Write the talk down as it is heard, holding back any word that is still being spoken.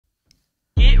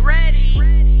Get ready.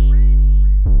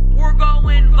 We're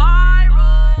going viral.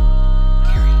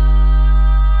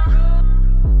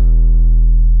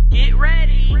 Get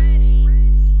ready.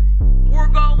 We're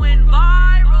going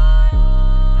viral.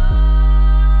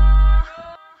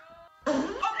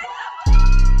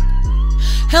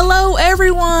 Hello,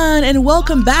 everyone, and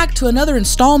welcome back to another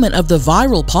installment of the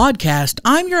Viral Podcast.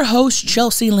 I'm your host,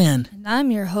 Chelcie Lynn. And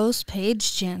I'm your host,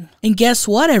 Paige Ginn. And guess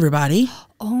what, everybody?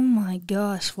 Oh my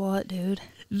gosh, what, dude?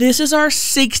 This is our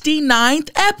 69th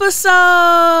episode.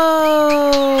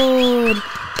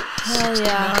 Hell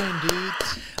yeah.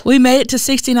 We made it to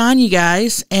 69, you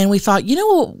guys, and we thought, you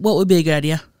know what would be a good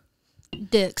idea?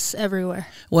 Dicks everywhere.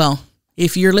 Well,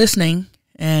 if you're listening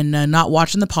and not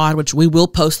watching the pod, which we will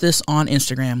post this on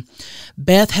Instagram,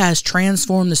 Beth has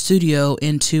transformed the studio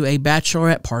into a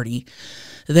bachelorette party.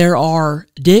 There are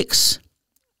dicks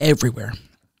everywhere.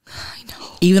 I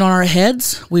know. Even on our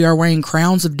heads, we are wearing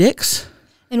crowns of dicks.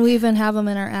 And we even have them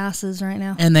in our asses right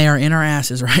now. And they are in our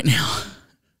asses right now.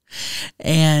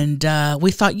 And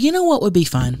we thought, you know what would be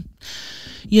fun?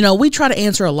 You know, we try to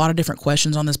answer a lot of different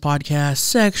questions on this podcast.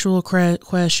 Sexual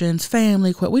questions,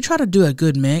 family questions. We try to do a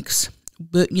good mix.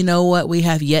 But you know what we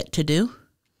have yet to do?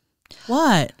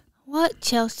 What? What,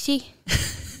 Chelsea?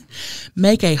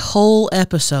 Make a whole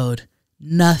episode.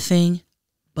 Nothing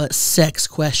but sex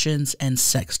questions and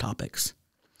sex topics.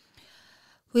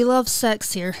 We love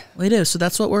sex here. We do. So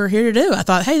that's what we're here to do. I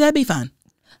thought, hey, that'd be fun.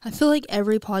 I feel like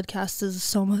every podcast is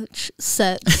so much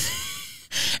sex.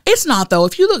 It's not, though.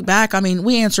 If you look back, I mean,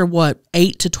 we answer,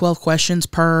 8 to 12 questions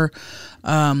per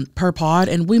pod,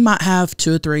 and we might have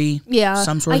 2 or 3. Yeah,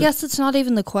 some sort I of. guess it's not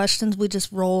even the questions. We just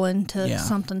roll into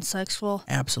something sexual.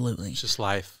 Absolutely. It's just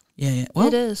life. Yeah. Well,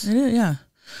 it is. It is, yeah.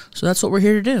 So that's what we're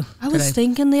here to do. I was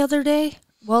thinking the other day,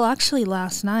 well, actually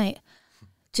last night,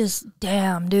 just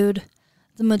damn, dude.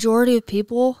 The majority of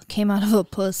people came out of a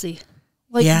pussy.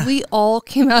 Like, we all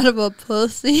came out of a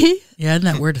pussy. Yeah, isn't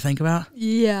that weird to think about?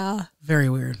 Yeah. Very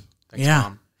weird. Thanks,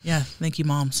 Mom. Yeah, thank you,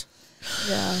 moms.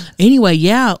 Yeah. Anyway,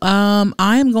 I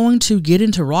am going to get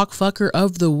into Rock Fucker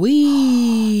of the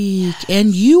Week. Yes.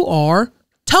 And you are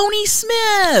Tony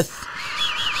Smith.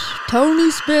 Tony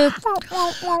Smith.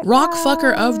 Rock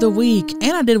Fucker of the Week.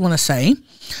 And I did want to say,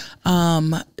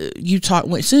 you talked,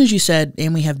 as soon as you said,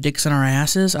 and we have dicks in our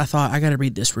asses, I thought, I got to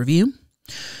read this review.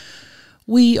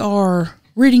 We are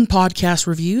reading podcast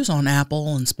reviews on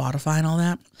Apple and Spotify and all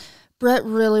that. Brett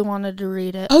really wanted to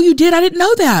read it. Oh, you did? I didn't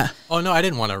know that. Oh, no, I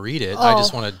didn't want to read it. I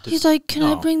just wanted to... He's like, can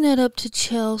I bring that up to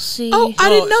Chelsea? Oh, I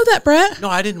didn't know that, Brett. No,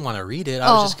 I didn't want to read it.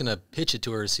 I was just going to pitch it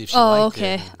to her to see if she liked it. Oh,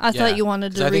 okay. I thought you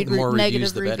wanted to read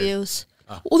negative reviews.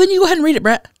 Well, then you go ahead and read it,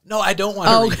 Brett. No, I don't want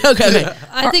to read it. Okay.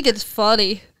 I think it's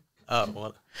funny. Oh,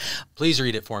 well, please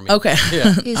read it for me. Okay.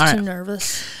 Yeah. He's too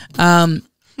nervous.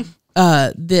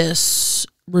 This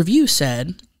review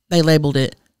said, they labeled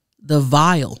it the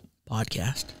Vile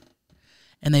Podcast.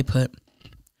 And they put,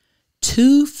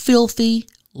 2 filthy,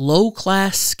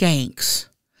 low-class skanks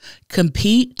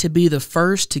compete to be the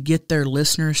first to get their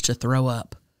listeners to throw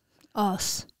up.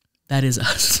 Us. That is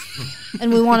us.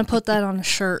 And we want to put that on a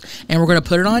shirt. And we're going to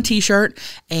put it on a t-shirt.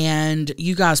 And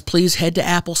you guys, please head to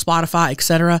Apple, Spotify,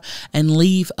 etc. and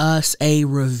leave us a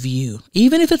review.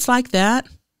 Even if it's like that,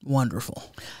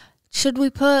 wonderful. Should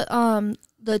we put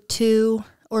the 2,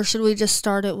 or should we just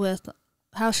start it with,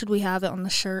 how should we have it on the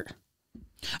shirt?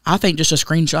 I think just a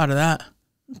screenshot of that.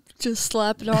 Just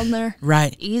slap it on there.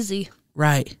 Right. Easy.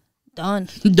 Right. Done.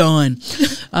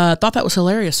 Thought that was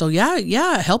hilarious. So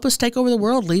yeah, help us take over the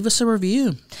world. Leave us a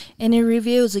review. Any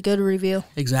review is a good review.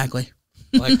 Exactly.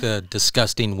 I like the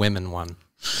disgusting women one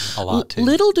a lot too.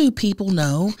 Little do people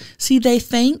know. See, they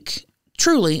think,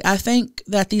 truly, I think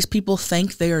that these people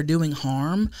think they are doing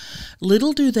harm.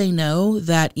 Little do they know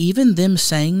that even them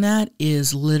saying that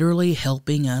is literally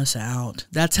helping us out.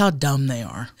 That's how dumb they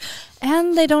are.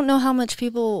 And they don't know how much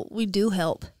people we do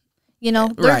help. You know,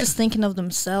 they're just thinking of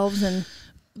themselves, and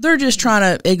they're just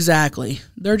trying to,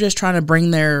 they're just trying to bring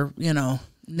their,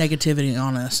 negativity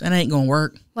on us. And it ain't going to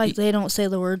work. Like they don't say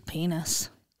the word penis.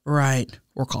 Right.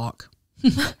 Or cock.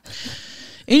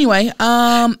 Anyway,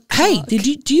 hey,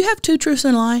 do you have 2 truths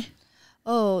and a lie?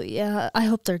 Oh, yeah. I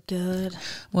hope they're good.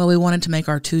 Well, we wanted to make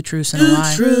our 2 truths and a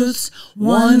lie. 2 truths,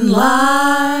 1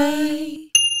 lie.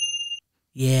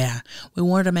 Yeah, we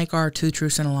wanted to make our 2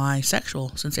 truths and a lie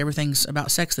sexual, since everything's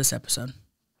about sex this episode.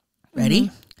 Ready?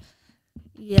 Mm-hmm.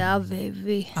 Yeah,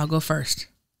 baby. I'll go first.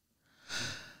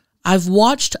 I've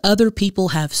watched other people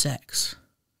have sex.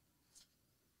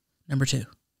 Number 2.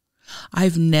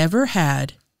 I've never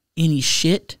had any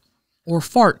shit or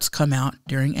farts come out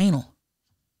during anal.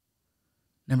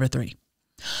 Number 3.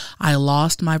 I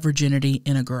lost my virginity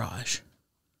in a garage.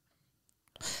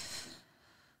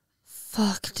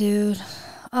 Fuck, dude.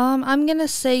 I'm gonna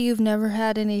say you've never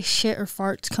had any shit or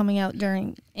farts coming out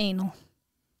during anal.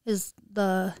 Is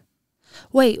the...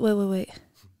 Wait.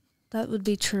 That would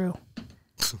be true.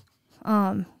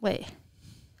 Wait.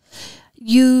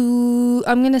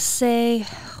 I'm gonna say...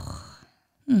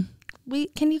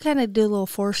 Can you kind of do a little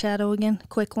foreshadow again?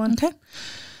 Quick one. Okay.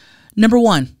 Number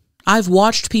 1, I've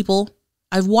watched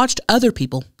other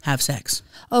people have sex.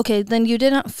 Okay, then you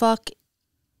didn't fuck...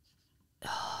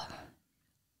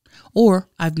 Or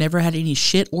I've never had any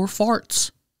shit or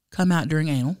farts come out during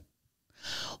anal.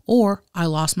 Or I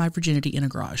lost my virginity in a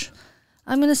garage.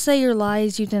 I'm going to say your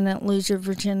lies. You didn't lose your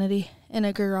virginity in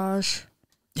a garage.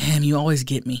 Damn, you always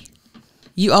get me.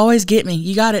 You always get me.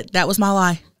 You got it. That was my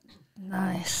lie.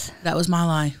 Nice. That was my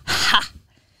lie. Ha!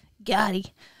 Got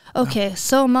it. Okay,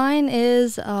 so mine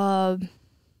is I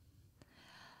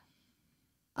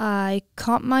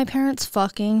caught my parents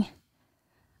fucking.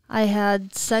 I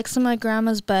had sex in my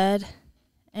grandma's bed,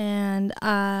 and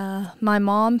my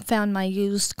mom found my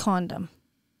used condom.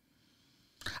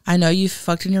 I know you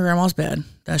fucked in your grandma's bed.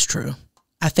 That's true.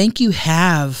 I think you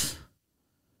have.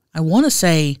 I want to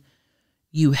say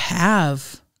you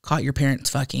have caught your parents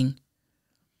fucking.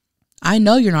 I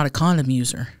know you're not a condom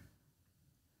user.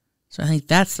 So I think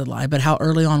that's the lie. But how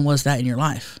early on was that in your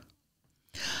life?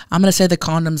 I'm going to say the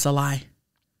condom's a lie.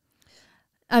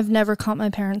 I've never caught my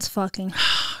parents fucking.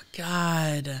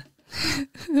 God. I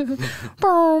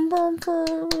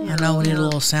know we need a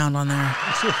little sound on there.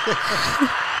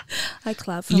 I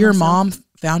clap for your myself. mom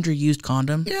found your used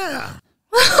condom? Yeah.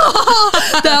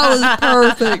 That was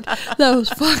perfect. That was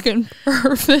fucking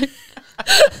perfect.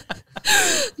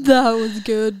 That was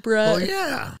good, Brett. Oh,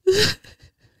 yeah.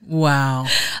 Wow.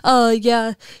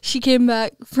 Yeah. She came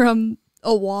back from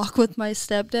a walk with my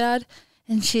stepdad,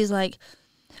 and she's like,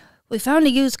 we found a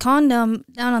used condom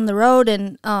down on the road,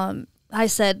 and I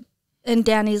said, and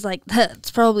Danny's like,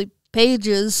 that's probably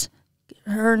Paige's,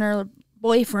 her and her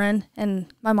boyfriend, and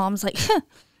my mom's like,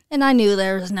 and I knew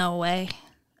there was no way,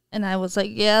 and I was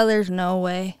like, yeah, there's no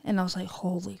way, and I was like,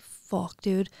 holy fuck,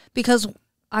 dude, because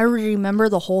I remember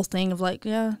the whole thing of like,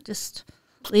 yeah, just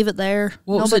leave it there,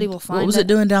 nobody will find it. What was it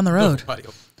doing down the road?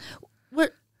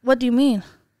 What do you mean?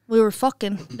 We were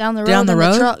fucking down the road Down the in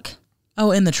road? the truck.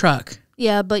 Oh, in the truck.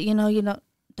 Yeah, but you don't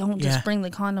just Yeah. bring the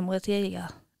condom with you. Yeah.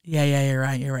 Yeah, you're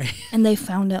right. And they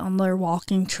found it on their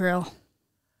walking trail.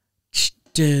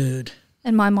 Dude.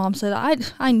 And my mom said,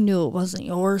 I knew it wasn't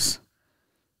yours.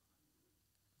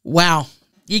 Wow.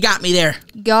 You got me there.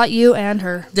 Got you and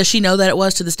her. Does she know that it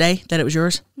was to this day, that it was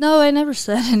yours? No, I never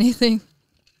said anything.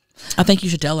 I think you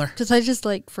should tell her. Because I just,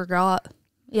 forgot.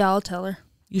 Yeah, I'll tell her.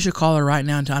 You should call her right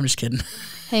now and I'm just kidding.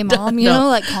 Hey, Mom, you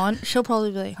know, she'll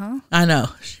probably be like, huh? I know.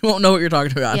 She won't know what you're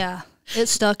talking about. Yeah.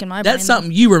 It's stuck in my brain. That's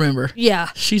something you remember. Yeah.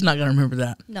 She's not going to remember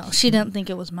that. No, she didn't think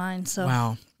it was mine, so.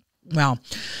 Wow.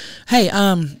 Hey,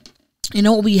 you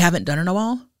know what we haven't done in a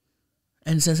while?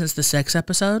 And since it's the sex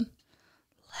episode?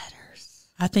 Letters.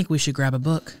 I think we should grab a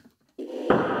book.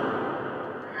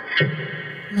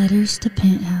 Letters to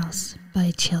Penthouse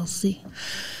by Chelcie.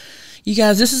 You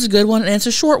guys, this is a good one, and it's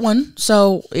a short one.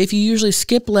 So if you usually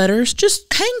skip letters,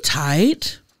 just hang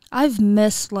tight. I've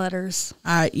missed letters.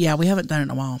 Yeah, we haven't done it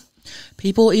in a while.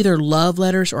 People either love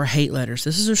letters or hate letters.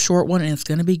 This is a short one, and it's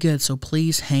going to be good, so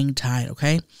please hang tight,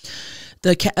 okay?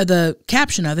 The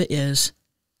caption of it is,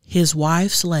 his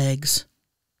wife's legs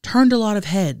turned a lot of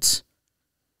heads,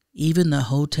 even the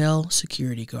hotel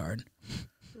security guard.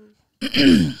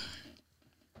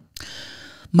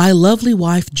 My lovely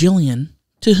wife, Jillian,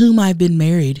 to whom I've been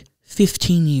married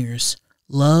 15 years,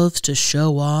 loves to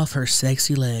show off her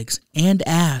sexy legs and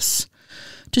ass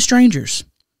to strangers,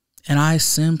 and I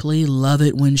simply love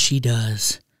it when she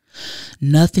does.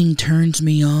 Nothing turns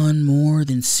me on more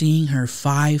than seeing her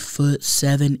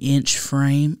 5'7"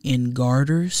 frame in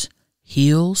garters,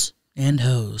 heels, and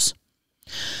hose,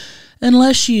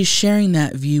 unless she is sharing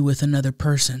that view with another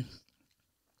person.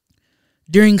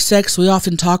 During sex, we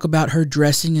often talk about her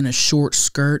dressing in a short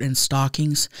skirt and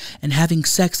stockings and having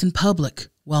sex in public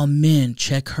while men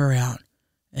check her out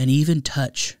and even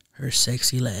touch her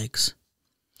sexy legs.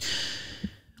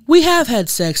 We have had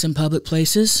sex in public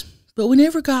places, but we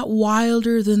never got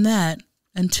wilder than that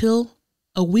until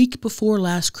a week before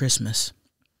last Christmas.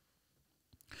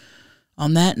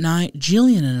 On that night,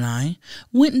 Jillian and I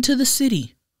went into the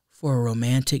city for a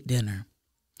romantic dinner.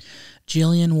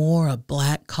 Jillian wore a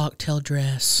black cocktail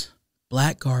dress,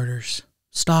 black garters,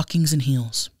 stockings, and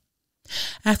heels.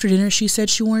 After dinner, she said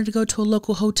she wanted to go to a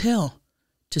local hotel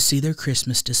to see their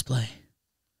Christmas display.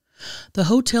 The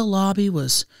hotel lobby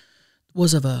was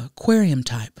of an aquarium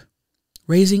type,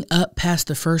 raising up past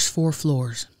the first 4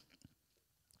 floors.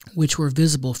 which were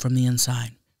visible from the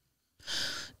inside.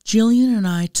 Jillian and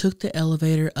I took the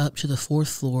elevator up to the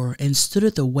 4th floor and stood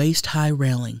at the waist-high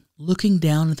railing, looking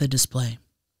down at the display.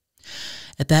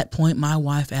 At that point, my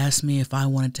wife asked me if I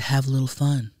wanted to have a little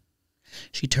fun.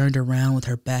 She turned around with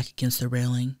her back against the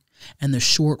railing and the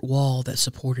short wall that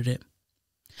supported it,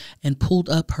 and pulled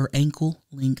up her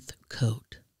ankle-length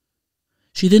coat.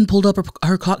 She then pulled up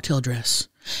her cocktail dress,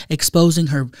 exposing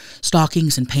her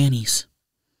stockings and panties.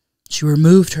 She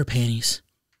removed her panties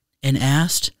and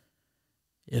asked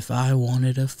if I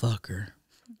wanted to fuck her.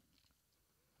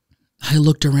 I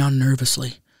looked around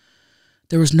nervously.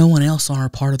 There was no one else on our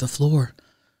part of the floor,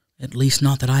 at least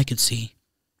not that I could see.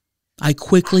 I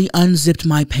quickly unzipped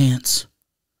my pants,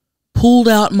 pulled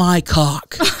out my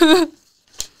cock,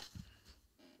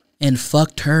 and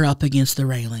fucked her up against the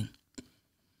railing.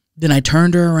 Then I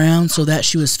turned her around so that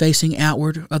she was facing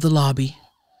outward of the lobby,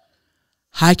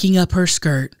 hiking up her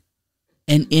skirt,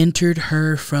 and entered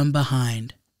her from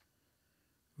behind,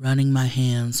 running my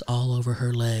hands all over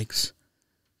her legs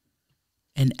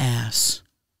and ass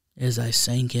as I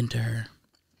sank into her.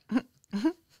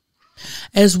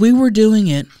 As we were doing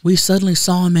it, we suddenly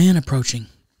saw a man approaching.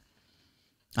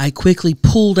 I quickly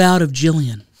pulled out of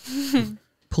Jillian,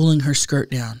 pulling her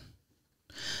skirt down.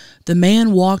 The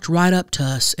man walked right up to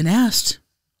us and asked,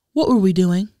 what were we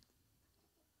doing?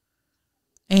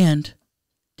 And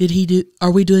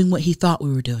are we doing what he thought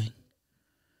we were doing?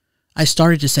 I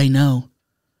started to say no,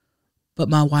 but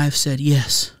my wife said,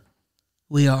 yes,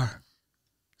 we are.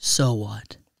 So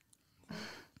what?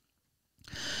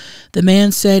 The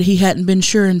man said he hadn't been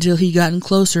sure until he gotten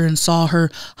closer and saw her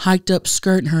hiked up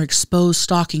skirt and her exposed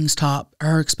stockings.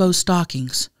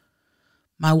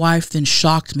 My wife then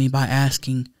shocked me by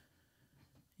asking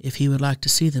if he would like to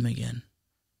see them again.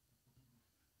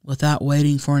 Without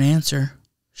waiting for an answer,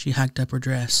 she hiked up her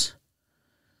dress,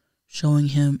 showing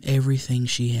him everything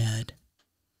she had.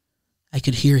 I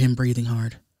could hear him breathing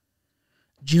hard.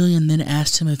 Jillian then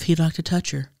asked him if he'd like to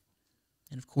touch her,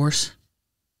 and of course,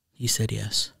 he said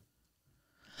yes.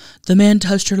 The man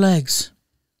touched her legs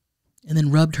and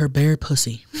then rubbed her bare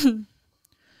pussy.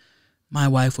 My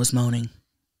wife was moaning,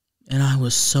 and I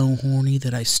was so horny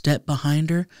that I stepped behind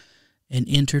her and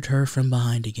entered her from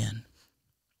behind again.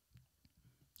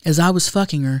 As I was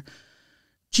fucking her,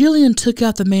 Jillian took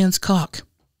out the man's cock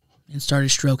and started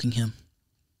stroking him.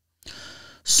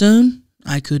 Soon,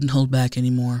 I couldn't hold back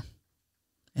anymore,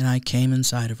 and I came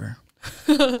inside of her.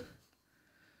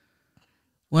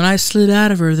 When I slid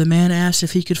out of her, the man asked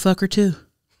if he could fuck her too.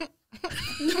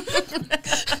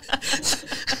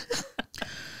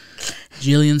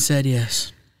 Jillian said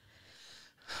yes.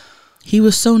 He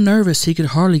was so nervous he could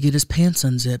hardly get his pants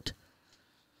unzipped.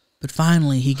 But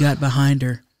finally, he got behind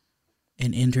her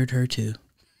and entered her too.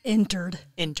 Entered.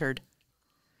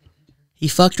 He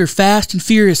fucked her fast and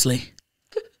furiously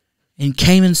and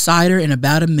came inside her in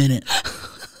about a minute.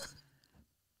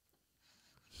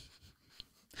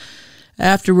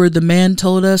 Afterward, the man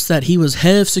told us that he was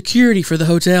head of security for the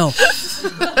hotel.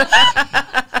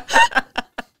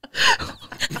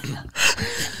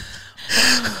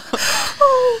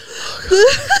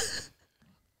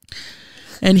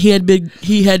 And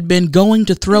he had been going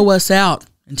to throw us out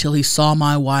until he saw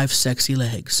my wife's sexy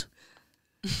legs.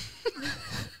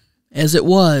 As it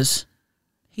was,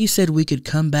 he said we could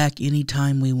come back any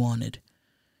time we wanted.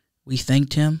 We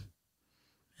thanked him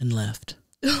and left.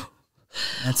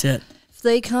 That's it. If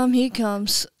they come, he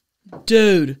comes.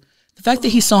 Dude, the fact that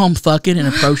he saw him fucking and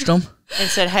approached him. And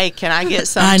said, hey, can I get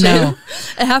some I know.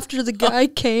 After the guy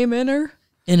came in her.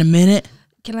 In a minute.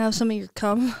 Can I have some of your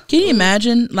cum? Can you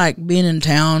imagine, like, being in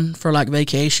town for, like,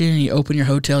 vacation and you open your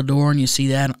hotel door and you see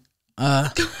that,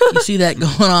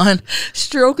 going on?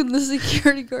 Stroking the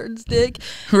security guard's dick.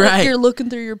 Right. Like you're looking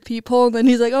through your peephole and then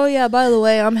he's like, oh, yeah, by the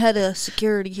way, I'm head of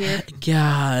security here.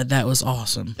 God, that was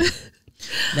awesome.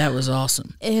 That was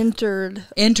awesome. Entered.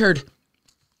 That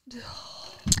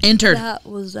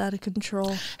was out of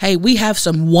control. Hey, we have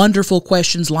some wonderful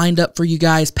questions lined up for you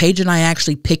guys. Paige and I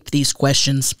actually picked these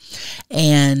questions.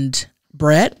 And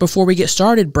Brett, before we get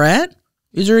started, Brett,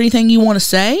 is there anything you want to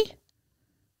say?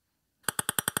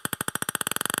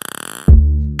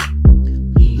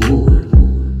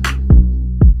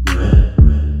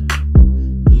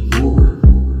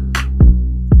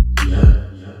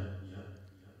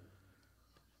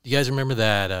 You guys remember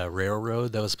that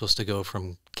railroad that was supposed to go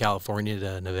from California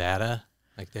to Nevada?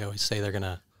 Like they always say they're going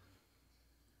to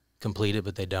complete it,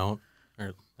 but they don't.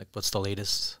 Or like what's the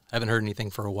latest? I haven't heard anything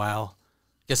for a while.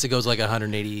 Guess it goes like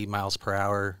 180 miles per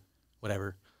hour,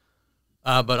 whatever.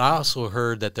 But I also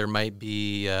heard that there might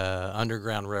be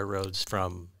underground railroads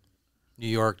from New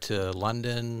York to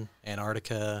London,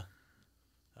 Antarctica,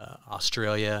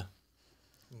 Australia.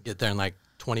 Get there in like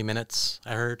 20 minutes,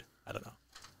 I heard. I don't know.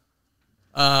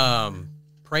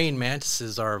 Praying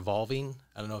mantises are evolving.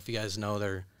 I don't know if you guys know,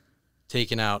 they're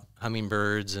taking out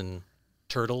hummingbirds and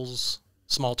turtles,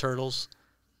 small turtles.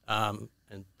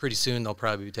 And pretty soon they'll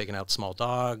probably be taking out small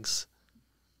dogs.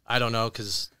 I don't know,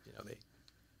 because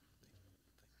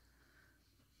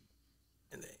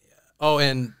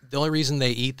and the only reason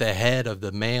they eat the head of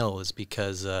the male is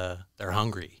because they're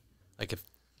hungry. Like if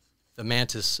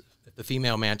the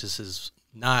female mantis is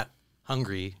not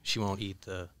hungry, she won't eat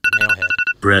the male head.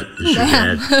 Brett, this is your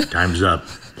dad. Time's up.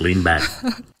 Lean back.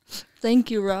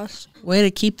 Thank you, Russ. Way to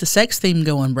keep the sex theme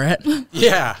going, Brett.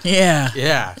 Yeah. Yeah.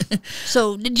 Yeah.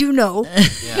 So, did you know?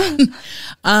 Yeah.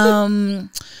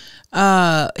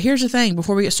 Here's the thing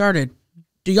before we get started.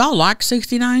 Do y'all like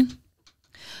 69?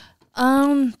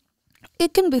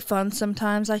 It can be fun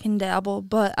sometimes. I can dabble,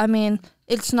 but I mean,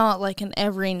 it's not like an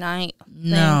every night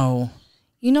thing. No.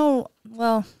 You know,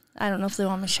 well, I don't know if they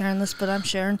want me sharing this, but I'm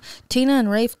sharing. Tina and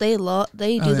Rafe, they do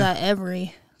that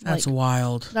every. That's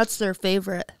wild. That's their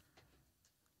favorite.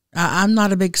 I'm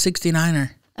not a big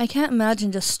 69er. I can't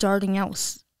imagine just starting out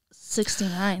with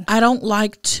 69. I don't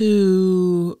like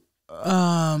to.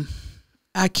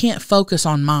 I can't focus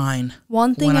on mine.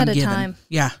 One thing when at I'm a given. time.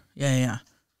 Yeah.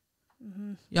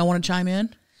 Mm-hmm. Y'all want to chime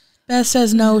in? Beth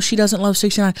says no, she doesn't love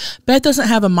 69. Beth doesn't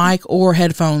have a mic or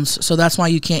headphones, so that's why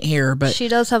you can't hear her. But she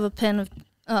does have a pen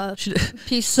of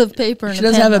piece of paper. And she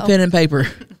does have a pen and paper.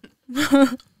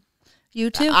 You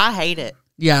too? I hate it,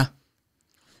 Yeah.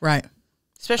 Right.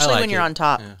 especially like when you're it. on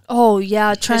top. Yeah. Oh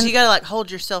yeah, Because you got to like hold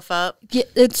yourself up.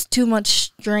 it's too much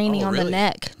straining Oh, on the really?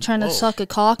 neck. Trying to Whoa. suck a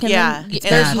cock, and Yeah, then it's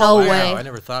there's bad. no Wow, way. I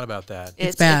never thought about that.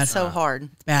 It's bad. It's so hard.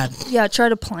 Bad. Yeah, try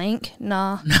to plank.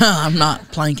 Nah, No, I'm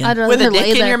not planking. I'd rather With a lay dick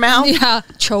in there. your mouth? Yeah,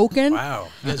 choking. Wow,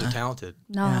 you guys are talented.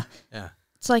 Nah, Yeah.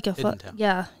 it's like a Hidden talent.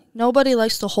 yeah. Nobody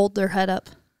likes to hold their head up.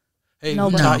 Hey, No,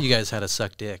 who but- taught you guys how to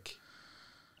suck dick?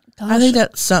 I think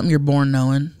that's something you're born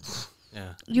knowing.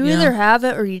 Yeah. You Yeah. either have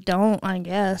it or you don't, I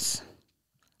guess.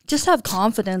 Just have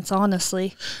confidence,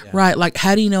 honestly. Yeah. Right. Like,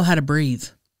 how do you know how to breathe?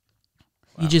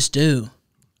 You just do.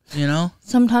 You know?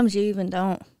 Sometimes you even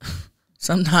don't.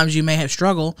 Sometimes you may have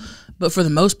struggle, but for the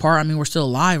most part, I mean, we're still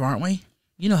alive, aren't we?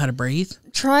 You know how to breathe.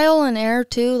 Trial and error,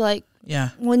 too. Like, Yeah.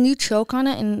 when you choke on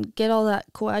it and get all that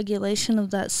coagulation of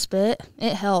that spit,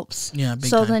 it helps. Yeah, big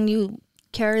so time. then you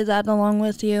carry that along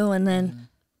with you, and then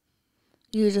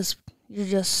you just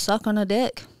suck on a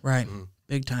dick. Right.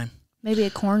 Big time. Maybe a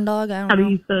corn dog. I How don't do know.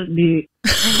 you suck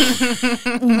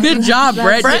dick? Good job,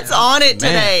 Brett. Brett's on it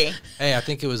Man. today. Hey, I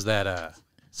think it was that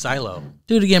silo.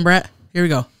 Do it again, Brett. Here we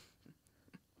go.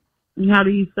 How do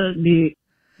you suck dick?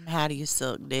 How do you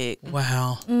suck dick?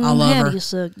 Wow. I How love do her. you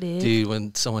suck dick? Dude,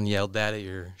 when someone yelled that at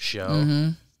your show,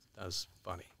 that was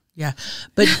funny. Yeah.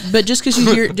 But just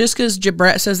because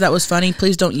Brett says that was funny,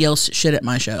 please don't yell shit at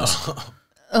my shows.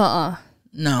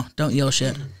 No, don't yell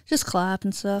shit. Just clap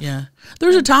and stuff. Yeah.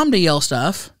 There's a time to yell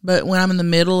stuff, but when I'm in the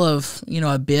middle of,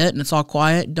 a bit and it's all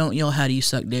quiet, don't yell, how do you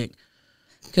suck dick?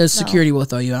 Because security will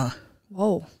throw you out.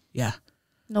 Whoa. Yeah.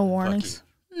 No warnings.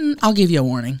 I'll give you a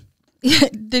warning.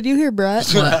 Did you hear Brett?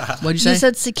 What'd you say? You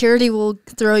said security will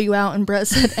throw you out, and Brett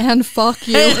said, and fuck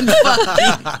you.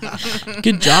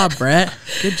 Good job, Brett.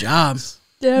 Good job.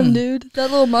 Damn, dude. That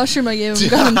little mushroom I gave him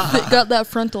got that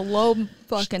frontal lobe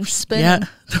fucking spinning. Yeah.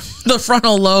 The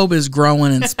frontal lobe is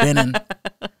growing and spinning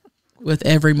with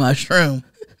every mushroom.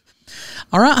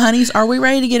 All right, honeys, are we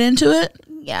ready to get into it?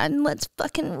 Yeah, and let's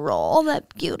fucking roll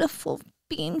that beautiful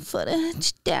bean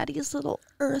footage. Daddy's little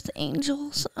earth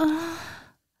angels.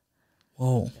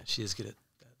 Whoa. Yeah, she is good at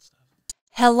that stuff.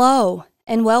 Hello,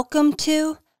 and welcome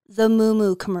to the Moo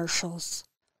Moo commercials.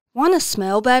 Want to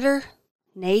smell better?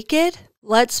 Naked?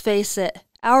 Let's face it,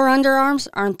 our underarms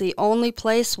aren't the only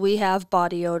place we have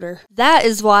body odor. That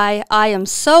is why I am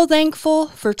so thankful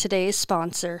for today's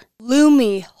sponsor,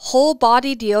 Lumi Whole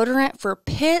Body Deodorant for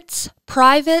pits,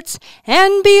 privates,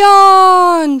 and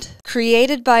beyond.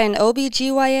 Created by an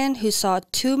OBGYN who saw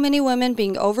too many women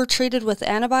being overtreated with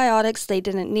antibiotics they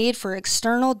didn't need for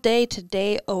external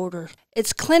day-to-day odor.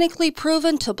 It's clinically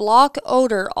proven to block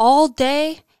odor all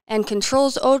day and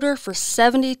controls odor for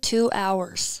 72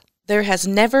 hours. There has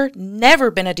never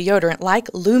been a deodorant like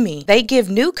Lumi. They give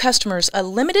new customers a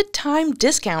limited time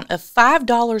discount of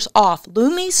 $5 off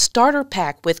Lumi's starter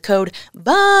pack with code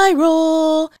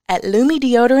VIRAL at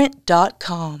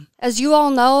lumideodorant.com. As you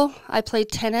all know, I play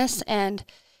tennis and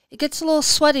it gets a little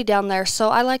sweaty down there, so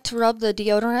I like to rub the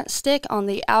deodorant stick on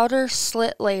the outer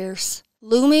slit layers.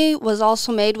 Lumi was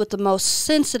also made with the most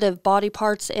sensitive body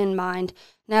parts in mind,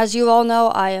 And as you all know,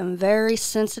 I am very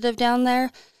sensitive down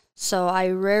there, so I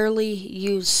rarely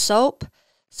use soap.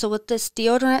 So with this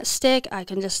deodorant stick, I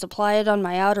can just apply it on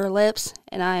my outer lips,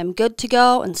 and I am good to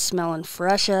go and smelling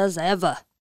fresh as ever.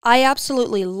 I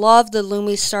absolutely love the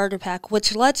Lumi Starter Pack,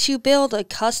 which lets you build a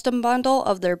custom bundle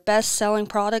of their best-selling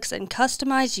products and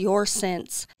customize your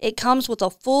scents. It comes with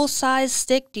a full-size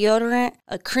stick deodorant,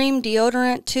 a cream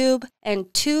deodorant tube,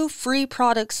 and 2 free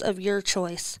products of your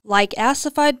choice, like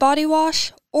acidified body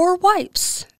wash or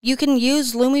wipes. You can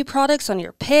use Lumi products on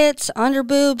your pits,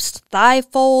 underboobs, thigh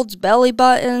folds, belly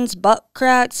buttons, butt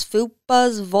cracks,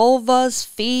 fupas, vulvas,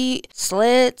 feet,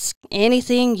 slits,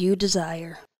 anything you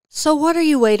desire. So what are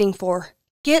you waiting for?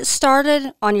 Get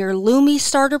started on your Lumi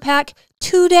Starter Pack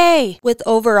today. With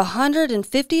over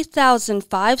 150,000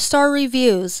 5-star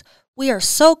reviews, we are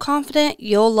so confident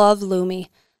you'll love Lumi.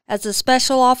 As a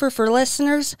special offer for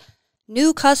listeners,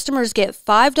 new customers get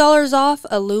 $5 off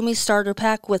a Lumi Starter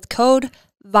Pack with code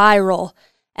VIRAL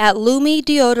at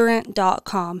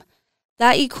LumiDeodorant.com.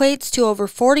 That equates to over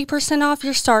 40% off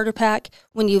your starter pack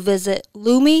when you visit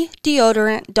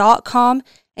LumiDeodorant.com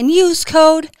and use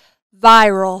code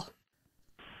VIRAL.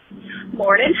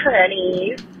 Morning,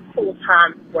 honey.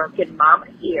 Full-time working mama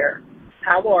here.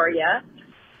 How are ya?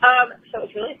 So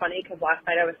it's really funny because last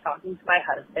night I was talking to my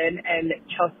husband, and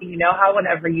Chelsea, you know how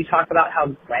whenever you talk about how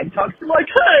Greg talks, you're like,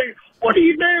 hey, what are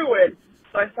you doing?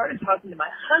 So I started talking to my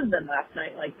husband last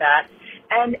night like that,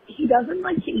 and he doesn't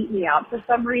like to eat me out for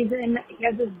some reason. He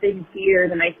has this big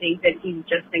beard, and I think that he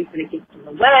just thinks that it gets in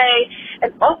the way.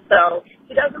 And also,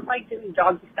 he doesn't like doing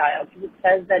doggy style because it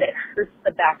says that it hurts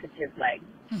the back of his leg.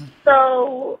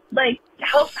 So, like,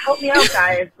 help me out,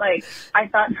 guys. Like, I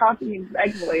thought talking in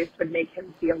Greg's voice would make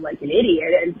him feel like an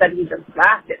idiot, and instead he just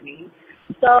laughed at me.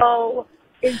 So,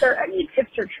 is there any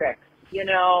tips or tricks? You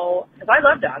know, because I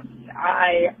love doggy.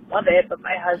 I love it, but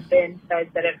my husband says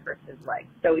that it hurts his legs.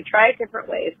 So we try it different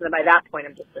ways, and then by that point,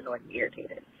 I'm just annoyed and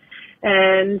irritated.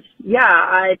 And, yeah,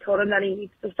 I told him that he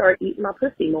needs to start eating my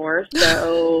pussy more.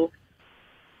 So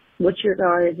what's your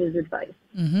guys' advice?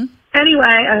 Mm-hmm. Anyway,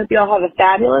 I hope you all have a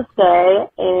fabulous day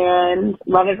and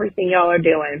love everything y'all are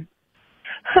doing.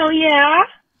 Oh, yeah?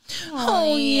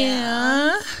 Oh,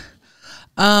 yeah.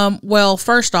 Well,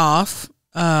 first off,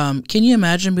 can you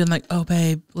imagine being like, oh,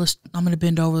 babe, I'm going to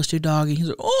bend over, let's do doggy. He's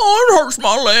like, oh, it hurts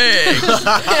my legs.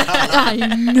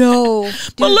 I know.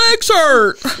 My legs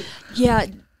hurt. Yeah.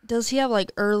 Does he have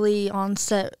like early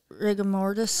onset rigor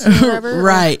mortis or whatever?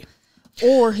 Right.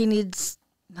 Or he needs,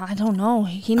 I don't know,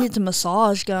 he needs a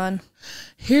massage gun.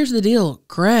 Here's the deal.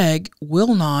 Greg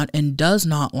will not and does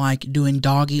not like doing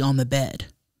doggy on the bed.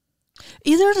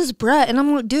 Either does Brett, and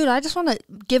I'm like, dude, I just want to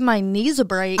give my knees a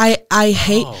break. I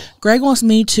hate, Greg wants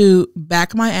me to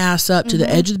back my ass up to the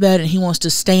edge of the bed, and he wants to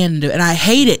stand and do it, and I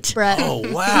hate it. Brett. Oh,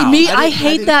 wow. Me, I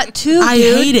hate that too, dude. I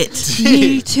hate it.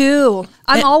 Me too.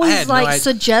 I'm always no like idea.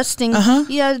 suggesting,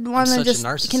 yeah, want to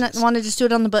just do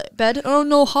it on the bed? Oh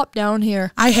no, hop down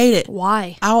here. I hate it.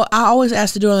 Why? I always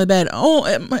ask to do it on the bed. Oh,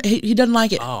 he doesn't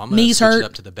like it. Oh, I'm gonna Knees switch hurt. it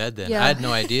up to the bed then. Yeah. I had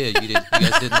no idea you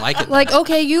guys didn't like it. Like,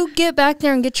 okay, you get back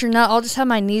there and get your nut. I'll just have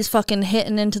my knees fucking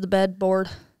hitting into the bedboard.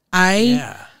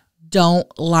 I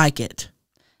don't like it.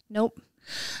 Nope.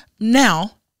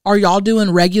 Now, are y'all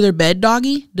doing regular bed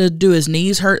doggy? Do his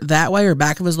knees hurt that way or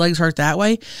back of his legs hurt that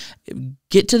way?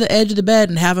 Get to the edge of the bed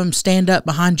and have him stand up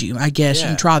behind you. I guess you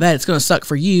can try that. It's going to suck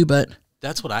for you, but...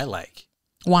 That's what I like.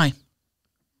 Why?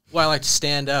 Well, I like to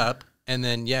stand up, and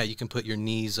then, you can put your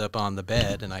knees up on the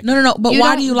bed. And I No. But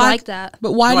why do you like that?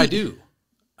 But why I do.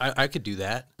 I could do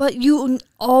that. But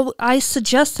I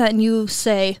suggest that and you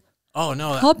say... Oh,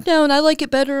 no. Hop down. I like it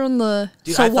better on the...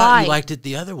 Dude, so I why? thought you liked it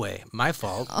the other way. My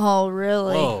fault. Oh,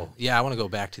 really? Oh, yeah, I want to go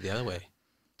back to the other way,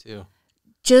 too.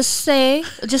 Just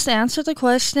answer the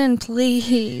question,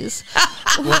 please.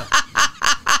 What?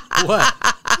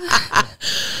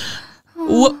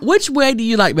 Which way do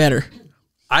you like better?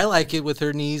 I like it with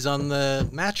her knees on the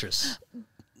mattress.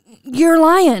 You're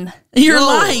lying. You're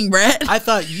lying, Brett. I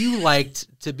thought you liked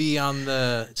to be on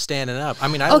the standing up. I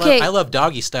mean, Okay. I love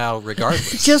doggy style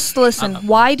regardless. Just listen.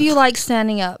 Why do you like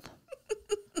standing up?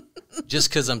 Just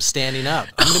because I'm standing up.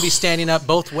 I'm going to be standing up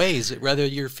both ways, whether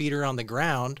your feet are on the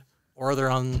ground or they're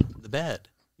on the bed.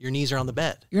 Your knees are on the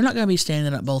bed. You're not going to be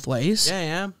standing up both ways. Yeah, I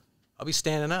am. I'll be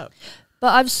standing up.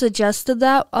 But I've suggested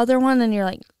that other one, and you're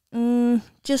like,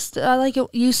 I like it.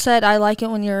 You said I like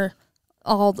it when you're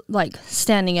all like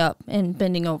standing up and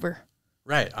bending over.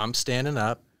 Right. I'm standing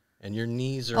up, and your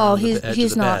knees are on the edge of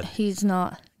the bed. He's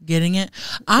not. Getting it?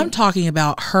 I'm talking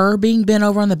about her being bent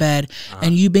over on the bed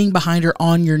and you being behind her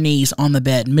on your knees on the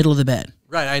bed, middle of the bed.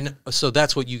 Right. So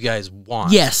that's what you guys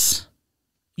want. Yes.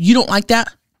 You don't like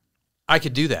that? I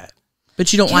could do that.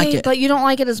 But you don't like it. But you don't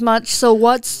like it as much. So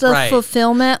what's the Right.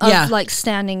 fulfillment of Yeah. like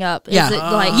standing up? Is Yeah. it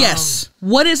like Yes.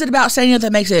 What is it about standing up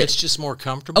that makes it? It's just more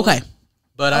comfortable. Okay.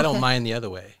 But I don't mind the other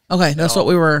way. Okay, that's what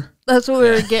we were. That's what we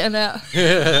were getting at.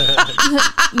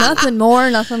 Nothing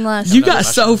more, nothing less. You got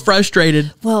so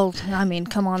frustrated. Well, I mean,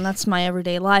 come on, that's my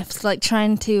everyday life. It's like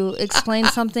trying to explain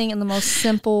something in the most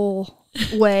simple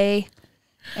way,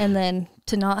 and then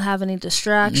to not have any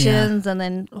distractions, and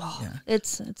then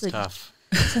it's Tough.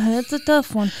 It's a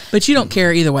tough one. But you don't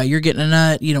care either way. You're getting a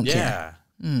nut. You don't care.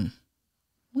 Yeah.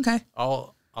 Okay.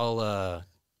 I'll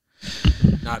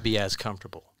not be as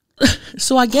comfortable.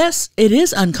 So I guess it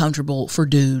is uncomfortable for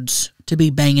dudes to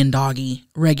be banging doggy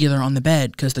regular on the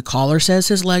bed because the caller says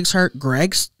his legs hurt.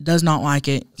 Greg does not like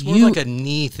it. It's more like a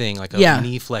knee thing, like a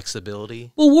knee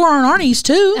flexibility. Well, we're on our knees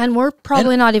too. And we're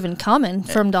probably not even coming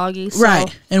from doggies. So.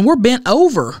 Right. And we're bent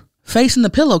over, facing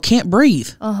the pillow, can't breathe.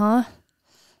 Uh-huh.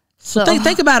 So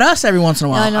Think about us every once in a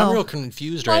while. I know. I'm real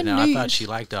confused right now. I thought she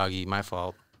liked doggy. My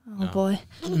fault. Oh, boy.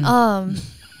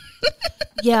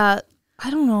 Yeah, I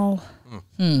don't know.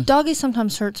 Doggy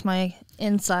sometimes hurts my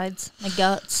insides, my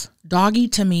guts. Doggy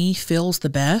to me feels the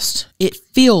best. It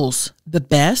feels the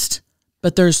best,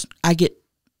 but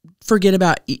forget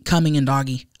about coming in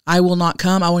doggy. I will not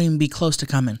come. I won't even be close to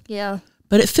coming. Yeah.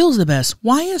 But it feels the best.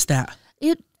 Why is that?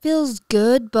 It feels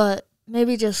good, but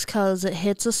maybe just because it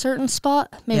hits a certain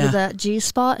spot. Maybe that G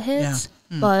spot hits.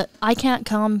 Yeah. But I can't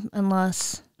come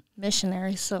unless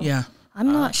missionary, so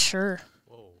I'm not sure.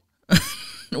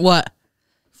 What?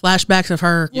 Flashbacks of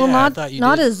her. Yeah, well, I thought you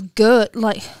not did. as good.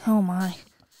 Like, oh my.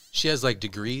 She has like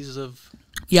degrees of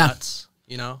Yeah. nuts,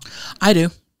 you know? I do.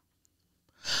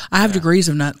 I have degrees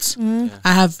of nuts. I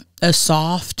have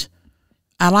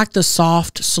I like the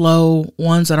soft, slow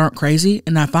ones that aren't crazy.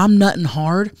 And if I'm nutting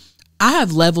hard, I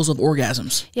have levels of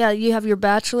orgasms. Yeah, you have your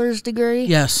bachelor's degree.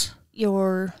 Yes.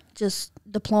 Your just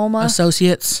diploma.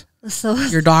 Associates.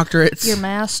 Your doctorates. Your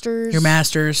masters. Your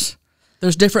masters.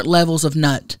 There's different levels of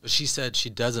nut. But she said she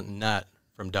doesn't nut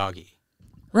from doggy.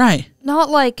 Right.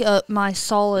 Not like my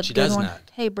solid She good does one.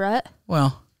 nut. Hey, Brett.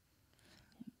 Well,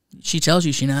 she tells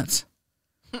you she nuts.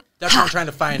 That's what I'm trying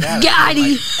to find out. Got Like,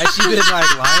 him. has she been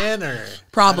like lying or?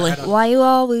 Probably. Why you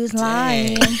always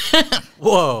lying?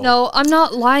 Whoa. No, I'm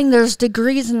not lying. There's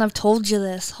degrees, and I've told you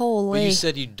this. Holy. But you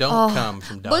said you don't come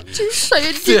from doggy. But you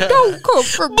said you don't come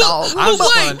from dog. I'm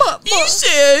fun. You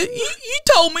said, you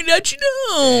told me that you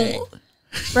don't.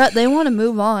 Brett, they want to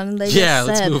move on. They just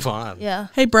Let's said. move on. Yeah.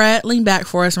 Hey, Brett, lean back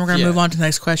for us, and we're going to move on to the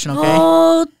next question, okay?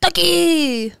 Oh,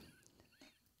 Ducky.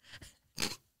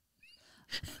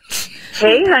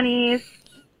 Hey, honeys.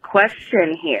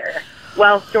 Question here.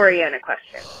 Well, story and a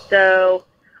question. So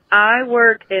I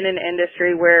work in an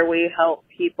industry where we help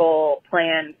people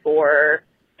plan for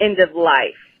end of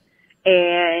life.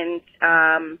 And,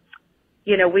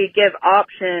 we give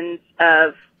options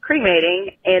of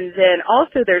cremating, and then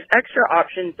also there's extra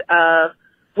options of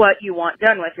what you want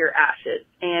done with your ashes.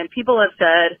 And people have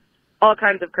said all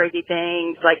kinds of crazy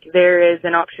things, like there is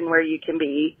an option where you can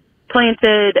be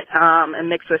planted and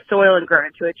mixed with soil and grow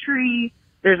into a tree.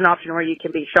 There's an option where you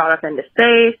can be shot up into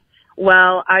space.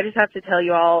 Well, I just have to tell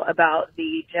you all about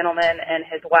the gentleman and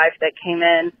his wife that came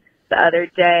in the other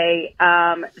day.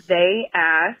 They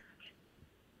asked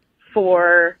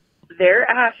for their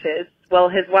ashes. Well,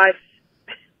 his wife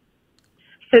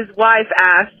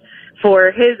asked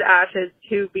for his ashes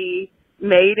to be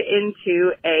made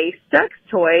into a sex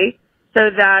toy so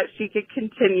that she could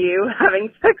continue having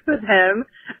sex with him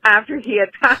after he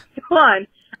had passed on.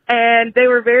 And they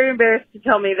were very embarrassed to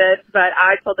tell me this, but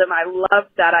I told them I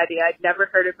loved that idea. I'd never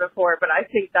heard it before, but I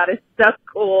think that is so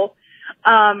cool.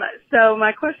 So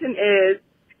my question is,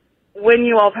 when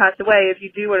you all pass away, if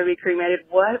you do want to be cremated,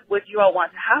 what would you all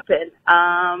want to happen?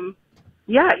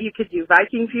 You could do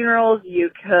Viking funerals. You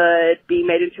could be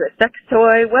made into a sex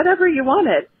toy, whatever you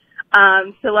wanted.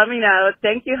 So let me know.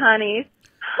 Thank you, honeys.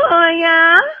 Oh,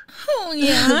 yeah. Oh,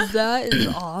 yeah. That is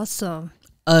awesome.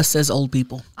 Us as old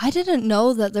people. I didn't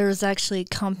know that there was actually a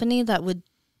company that would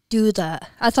do that.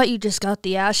 I thought you just got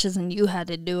the ashes and you had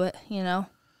to do it,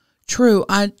 True.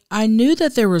 I knew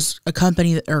that there was a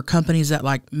company or companies that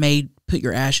put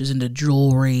your ashes into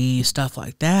jewelry, stuff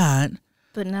like that.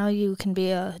 But now you can be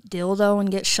a dildo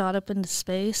and get shot up into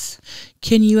space.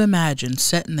 Can you imagine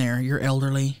sitting there, you're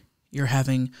elderly, you're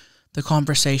having the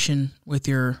conversation with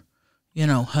your,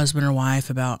 husband or wife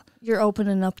about... You're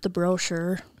opening up the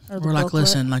brochure or the We're like, booklet.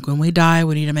 listen, when we die,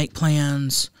 we need to make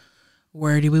plans.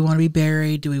 Where do we want to be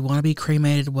buried? Do we want to be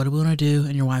cremated? What do we want to do?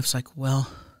 And your wife's like,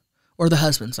 well... Or the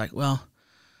husband's like, well,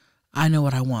 I know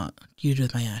what I want you to do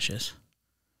with my ashes.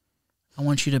 I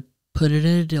want you to put it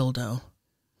in a dildo,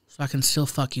 so I can still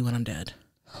fuck you when I'm dead.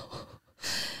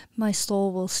 My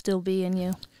soul will still be in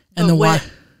you. And the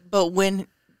wife. But when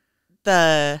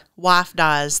the wife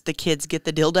dies, the kids get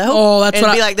the dildo. Oh, that's and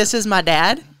what be like, this is my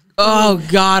dad. Oh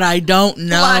God, I don't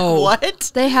know. Like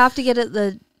what? They have to get it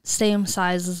the same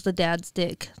size as the dad's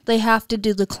dick. They have to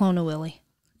do the clone of Willie.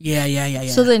 Yeah.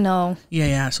 So they know.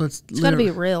 Yeah. So it's got to be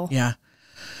real. Yeah.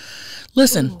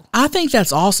 Listen, I think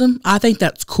that's awesome. I think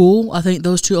that's cool. I think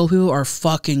those two old people are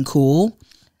fucking cool.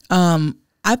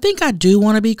 I think I do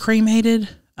want to be cremated.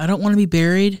 I don't want to be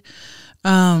buried.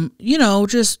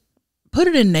 Just put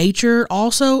it in nature.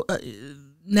 Also,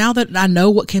 now that I know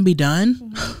what can be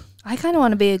done, I kind of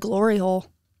want to be a glory hole.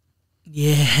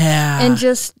 Yeah. And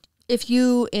just if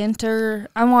you enter,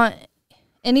 I want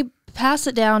pass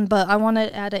it down, but I want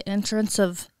it at an entrance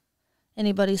of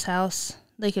anybody's house.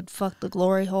 They could fuck the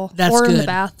glory hole. That's or good. in the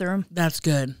bathroom. That's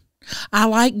good. I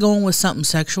like going with something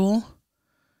sexual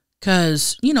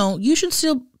because, you should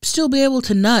still be able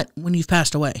to nut when you've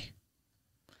passed away.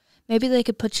 Maybe they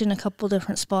could put you in a couple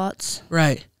different spots.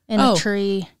 Right. In a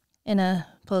tree, in a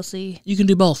pussy. You can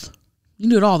do both. You can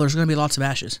do it all. There's going to be lots of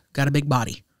ashes. Got a big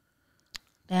body.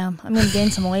 Damn. I'm going to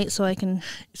gain some weight so I can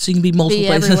So you can be multiple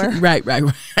places. everywhere.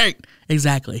 Right.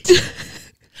 Exactly.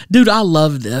 Dude, I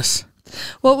love this.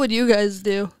 What would you guys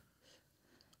do?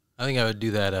 I think I would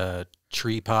do that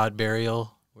tree pod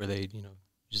burial where they,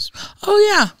 just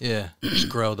Oh, yeah, just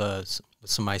grow with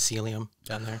some mycelium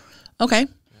down there. Okay.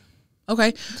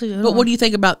 But what do you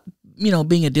think about,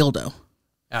 being a dildo?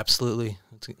 Absolutely.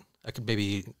 I could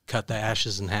maybe cut the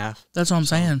ashes in half. That's what I'm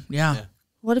saying. Yeah.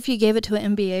 What if you gave it to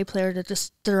an NBA player to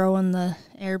just throw in the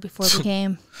air before the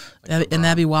game?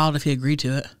 That'd be wild if he agreed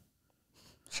to it.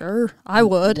 Sure, I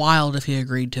would. Wild if he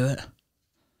agreed to it.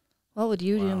 What would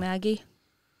you do, Maggie?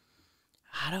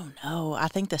 I don't know. I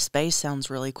think the space sounds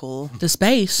really cool. The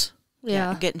space?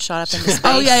 Yeah. Getting shot up into space.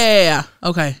 Oh, yeah.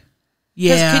 Okay.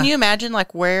 Yeah. Can you imagine,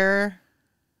 where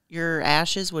your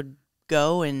ashes would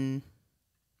go? And,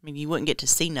 you wouldn't get to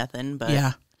see nothing, but...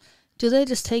 Yeah. Do they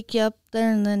just take you up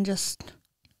there and then just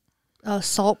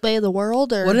salt bay the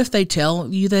world? Or What if they tell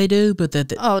you they do, but that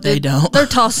they don't? They're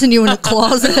tossing you in a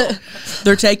closet.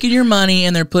 They're taking your money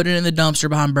and they're putting it in the dumpster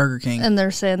behind Burger King. And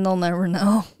they're saying they'll never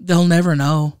know. They'll never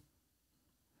know.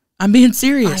 I'm being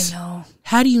serious. I know.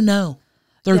 How do you know?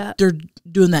 They're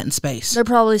doing that in space. They're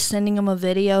probably sending them a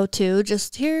video too,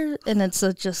 just here, and it's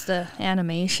just a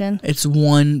animation. It's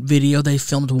one video they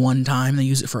filmed one time. They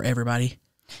use it for everybody.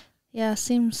 Yeah,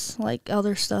 seems like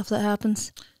other stuff that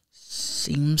happens.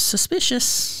 Seems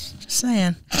suspicious. Just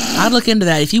saying. I'd look into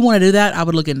that. If you want to do that, I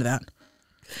would look into that.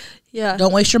 Yeah.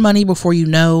 Don't waste your money before you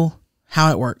know how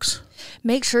it works.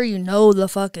 Make sure you know the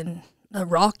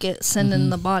rocket sending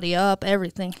the body up,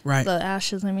 everything. Right. The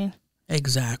ashes, I mean.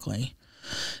 Exactly.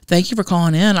 Thank you for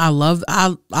calling in. I love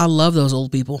those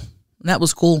old people. That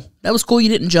was cool. That was cool. You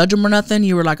didn't judge them or nothing.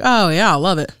 You were like, oh, yeah, I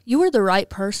love it. You were the right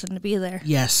person to be there.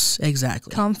 Yes,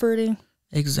 exactly. Comforting.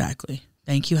 Exactly.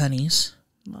 Thank you, honeys.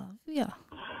 Love, yeah.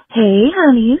 Hey,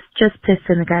 honeys. Just pissed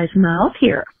in the guy's mouth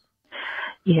here.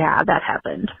 Yeah, that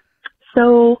happened.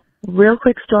 So, real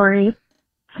quick story.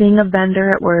 Seeing a vendor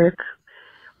at work,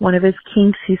 one of his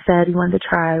kinks he said he wanted to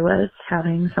try was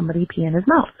having somebody pee in his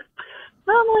mouth.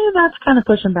 Normally, that's kind of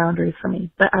pushing boundaries for me,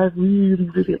 but I really,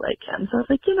 really like him. So I was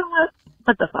like, you know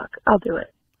what the fuck? I'll do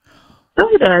it. So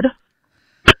he did.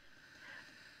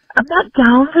 I'm not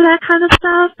down for that kind of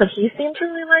stuff, but he seemed to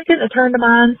really like it. It turned him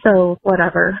on, so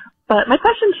whatever. But my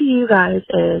question to you guys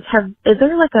is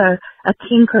there like a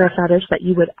kink or a fetish that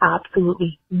you would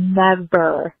absolutely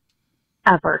never,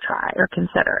 ever try or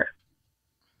consider?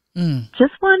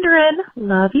 Just wondering.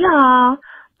 Love y'all.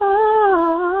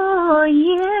 Oh,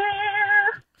 yeah.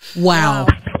 Wow.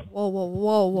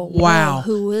 Whoa. Wow.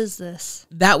 Who is this?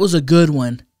 That was a good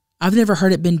one. I've never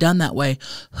heard it been done that way.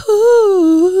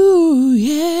 Ooh,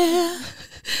 yeah.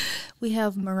 We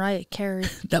have Mariah Carey.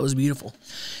 That was beautiful.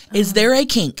 Is there a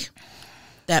kink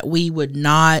that we would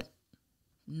not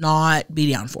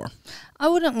be down for? I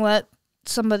wouldn't let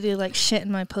somebody shit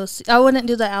in my pussy. I wouldn't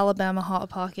do the Alabama Hot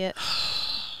Pocket.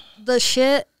 The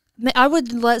shit, I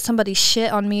would let somebody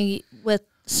shit on me with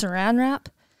saran wrap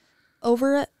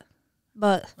over it,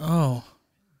 but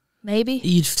maybe.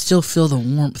 You'd still feel the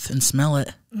warmth and smell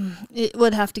it. It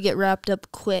would have to get wrapped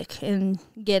up quick and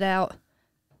get out,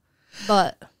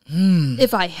 but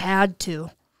if I had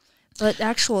to. But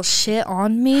actual shit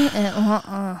on me,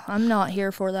 I'm not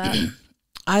here for that.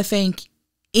 I think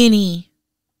anything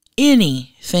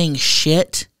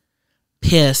shit,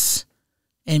 piss,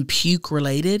 and puke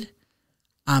related,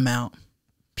 I'm out.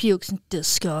 Puke's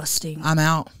disgusting. I'm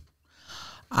out.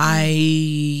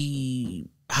 I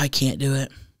can't do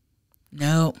it.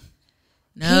 Nope.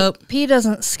 Nope. Pee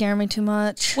doesn't scare me too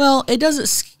much. Well, it doesn't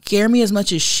scare me as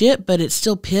much as shit, but it's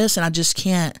still piss, and I just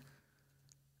can't.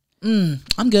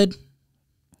 I'm good.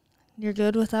 You're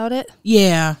good without it?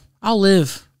 Yeah, I'll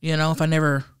live, if I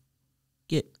never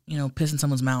get, piss in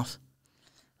someone's mouth.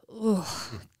 Ugh,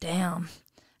 damn.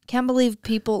 Can't believe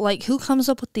people, like, who comes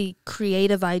up with the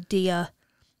creative idea?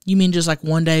 You mean just like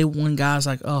one day one guy's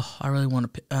like, oh, I really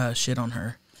want to shit on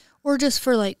her. Or just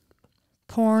for, like,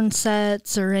 porn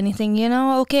sets or anything,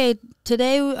 Okay,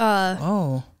 today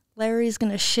Larry's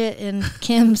going to shit in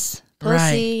Kim's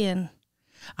pussy. And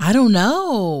I don't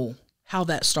know how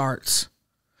that starts.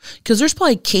 Because there's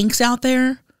probably kinks out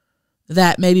there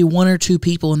that maybe one or two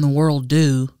people in the world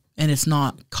do, and it's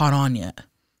not caught on yet.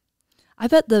 I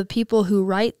bet the people who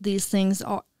write these things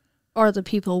are the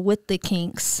people with the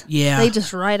kinks. Yeah. They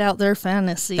just write out their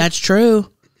fantasy. That's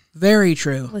true. Very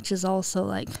true. Which is also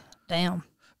like, damn.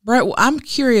 Brett, I'm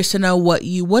curious to know what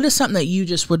is something that you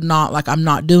just would not, like, I'm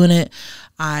not doing it.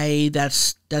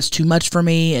 That's too much for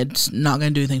me. It's not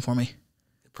going to do anything for me.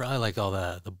 Probably like all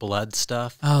the blood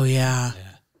stuff. Oh, yeah.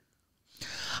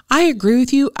 I agree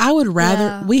with you. I would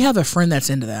rather, we have a friend that's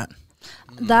into that.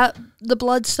 The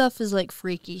blood stuff is like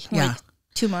freaky. Yeah. Like,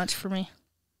 too much for me.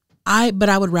 But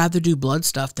I would rather do blood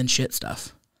stuff than shit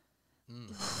stuff.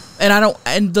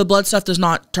 And the blood stuff does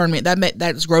not turn me.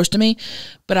 That's gross to me.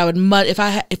 But I would if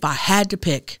I had to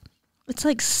pick. It's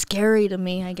like scary to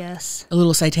me, I guess. A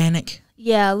little satanic.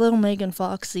 Yeah, a little Megan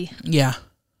Foxy. Yeah.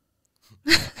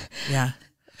 Yeah.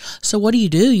 So what do?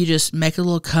 You just make a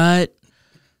little cut,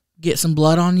 get some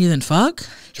blood on you, then fuck?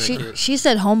 She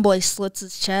said homeboy slits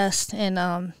his chest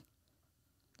and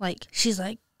she's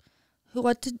like,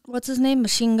 what's his name?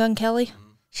 Machine Gun Kelly?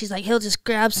 She's like, he'll just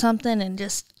grab something and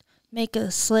just make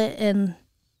a slit, and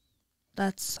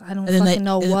I don't fucking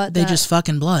know what. They just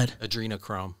fucking blood.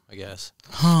 Adrenochrome, I guess.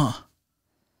 Huh.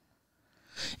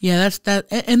 Yeah, that's that.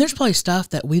 And there's probably stuff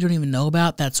that we don't even know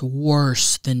about that's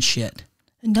worse than shit.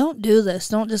 And don't do this.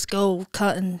 Don't just go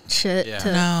cutting shit. Yeah.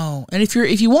 No. And if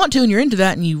you want to and you're into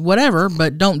that and you whatever,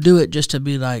 but don't do it just to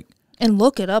be like. And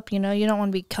look it up. You don't want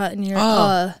to be cutting your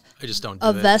I just don't do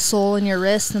a vessel in your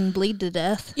wrist and bleed to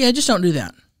death. Yeah, just don't do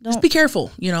that. Just be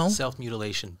careful,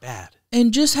 Self-mutilation, bad.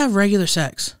 And just have regular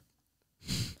sex.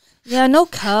 Yeah, no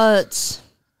cuts.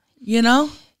 You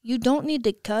don't need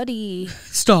to cutty.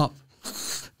 Stop.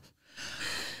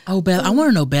 Oh, Beth, I want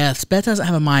to know Beth's. Beth doesn't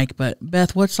have a mic, but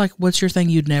Beth, what's your thing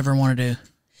you'd never want to do?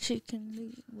 She can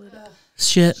leave with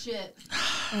shit.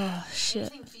 Oh,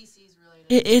 shit.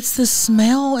 It's the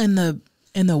smell and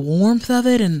the warmth of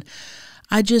it, and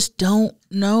I just don't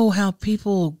know how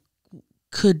people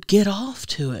could get off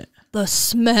to it. The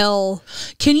smell.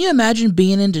 Can you imagine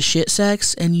being into shit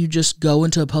sex and you just go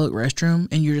into a public restroom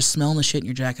and you're just smelling the shit and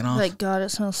you're jacking off? Like, God, it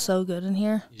smells so good in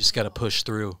here. You just got to push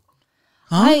through.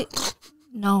 Huh?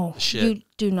 No, shit. You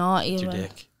do not even. It's your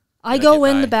dick. I go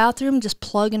in the bathroom just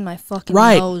plugging my fucking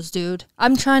nose, dude.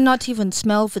 I'm trying not to even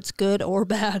smell if it's good or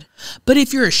bad. But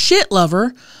if you're a shit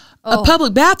lover, a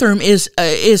public bathroom is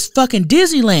fucking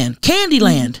Disneyland,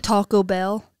 Candyland. Taco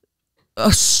Bell.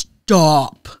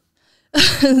 Stop.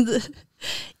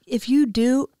 If you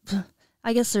do,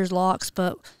 I guess there's locks,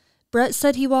 but Brett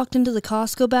said he walked into the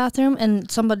Costco bathroom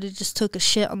and somebody just took a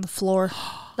shit on the floor.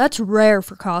 That's rare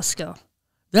for Costco.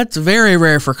 That's very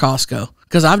rare for Costco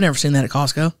because I've never seen that at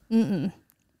Costco. Mm-mm.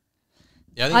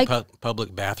 Yeah, I think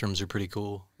public bathrooms are pretty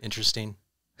cool, interesting.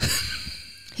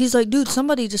 He's like, dude,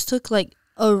 somebody just took like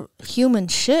a human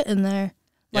shit in there,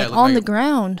 like on the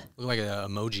ground. Looked like an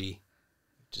emoji.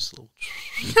 Just a little.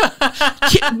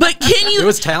 But can you? It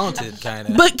was talented, kind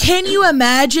of. But can you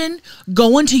imagine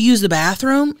going to use the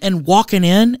bathroom and walking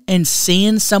in and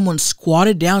seeing someone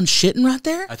squatted down shitting right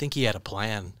there? I think he had a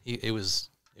plan. It was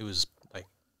like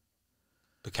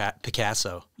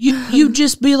Picasso. You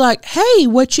just be like, hey,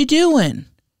 what you doing?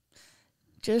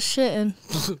 Just shitting.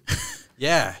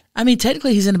 Yeah. I mean,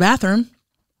 technically, he's in the bathroom.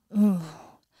 Ooh,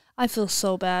 I feel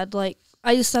so bad. Like,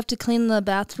 I used to have to clean the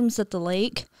bathrooms at the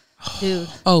lake. Dude.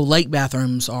 Oh, lake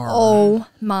bathrooms are. Oh,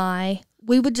 my.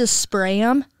 We would just spray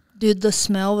them. Dude, the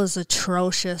smell was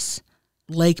atrocious.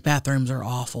 Lake bathrooms are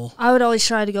awful. I would always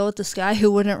try to go with this guy who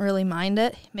wouldn't really mind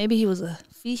it. Maybe he was a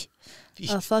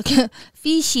fucking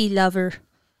fishy lover.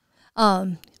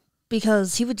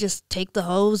 Because he would just take the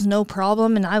hose, no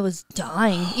problem, and I was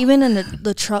dying, even in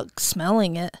the truck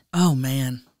smelling it. Oh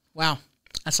man. Wow.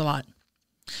 That's a lot.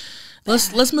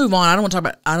 Let's move on. I don't want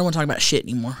to talk about shit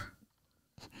anymore.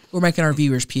 We're making our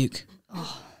viewers puke.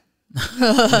 Oh.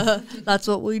 That's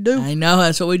what we do. I know.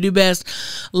 That's what we do best.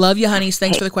 Love you, honeys.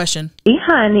 Thanks for the question. Hey,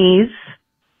 honeys.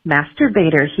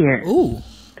 Masturbator here. Ooh.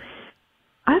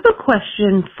 I have a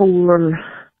question for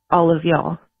all of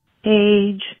y'all.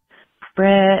 Paige,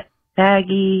 Brett,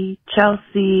 Maggie,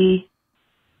 Chelsea.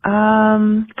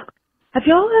 Have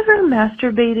y'all ever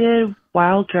masturbated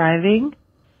while driving?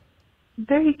 I'm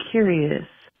very curious.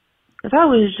 Because I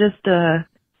was just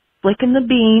flicking the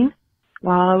bean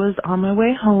while I was on my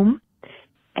way home.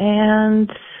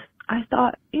 And I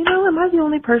thought, am I the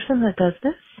only person that does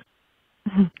this?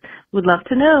 Would love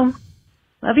to know.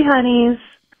 Love you, honeys.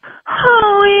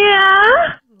 Oh,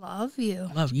 yeah. Love you.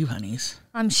 Love you, honeys.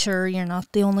 I'm sure you're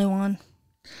not the only one.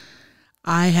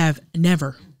 I have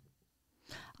never.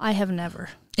 I have never.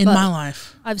 In my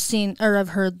life. I've seen, or I've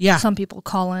heard some people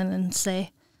call in and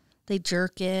say they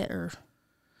jerk it or.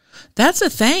 That's the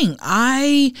thing.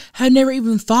 I had never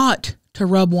even thought to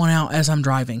rub one out as I'm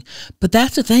driving. But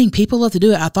that's the thing. People love to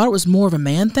do it. I thought it was more of a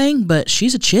man thing, but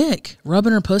she's a chick.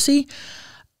 Rubbing her pussy.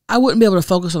 I wouldn't be able to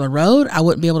focus on the road. I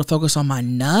wouldn't be able to focus on my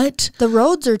nut. The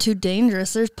roads are too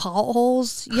dangerous. There's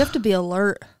potholes. You have to be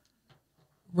alert.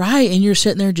 Right. And you're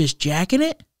sitting there just jacking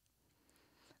it.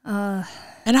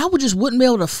 And I wouldn't be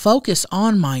able to focus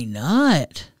on my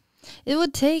nut. It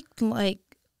would take like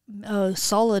a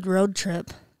solid road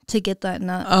trip to get that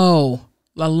nut. Oh,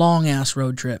 a long ass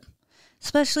road trip.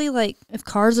 Especially like if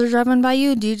cars are driving by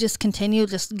you, do you just continue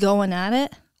just going at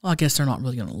it? Well, I guess they're not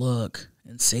really going to look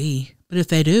and see. But if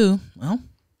they do, well,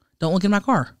 don't look in my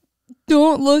car.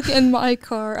 Don't look in my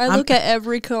car. I look at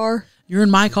every car. You're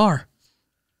in my car.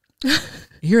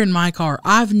 You're in my car.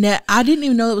 I didn't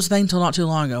even know that was a thing until not too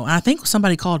long ago. And I think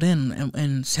somebody called in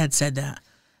and had said that.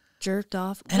 Jerked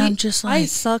off. And I'm just like. I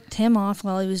sucked him off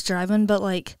while he was driving, but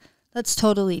like, that's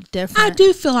totally different. I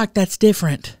do feel like that's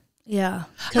different. Yeah.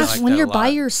 Because when you're by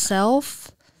yourself,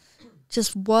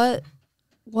 just what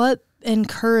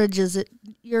encourages it?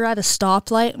 You're at a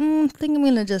stoplight. I think I'm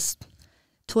going to just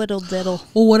twiddle diddle.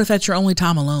 Well, what if that's your only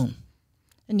time alone?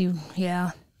 And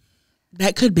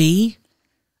that could be.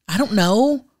 I don't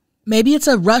know. Maybe it's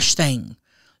a rush thing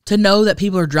to know that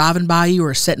people are driving by you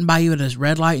or sitting by you at a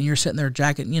red light and you're sitting there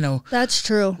jacking, That's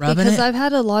true. Rubbing because it. I've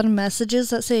had a lot of messages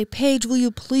that say, Paige, will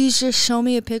you please just show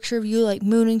me a picture of you like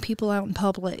mooning people out in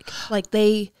public? Like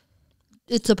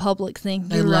it's a public thing.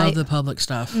 They You're love right. the public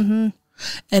stuff. Mm-hmm.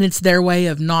 And it's their way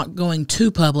of not going too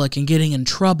public and getting in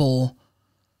trouble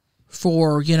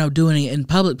for, doing it in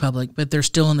public, but they're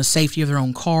still in the safety of their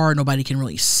own car. Nobody can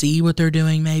really see what they're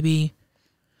doing, maybe.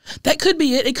 That could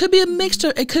be it. It could be a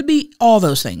mixture. It could be all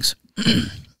those things.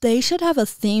 They should have a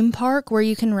theme park where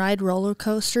you can ride roller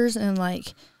coasters and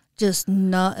like just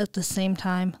nut at the same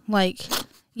time. Like,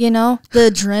 the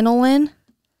adrenaline.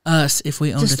 Us, if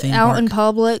we owned just a theme out park. in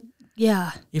public.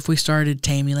 Yeah. If we started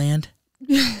Tammyland.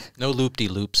 No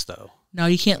loop-de-loops, though. No,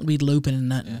 you can't be looping and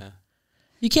nutting. Yeah.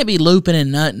 You can't be looping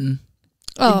and nutting.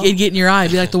 Oh. It'd get in your eye.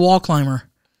 It'd be like the wall climber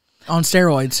on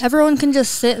steroids. Everyone can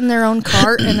just sit in their own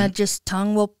cart and a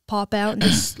tongue will pop out and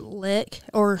just lick.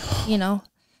 Or,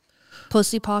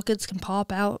 pussy pockets can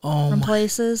pop out from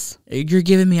places. You're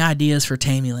giving me ideas for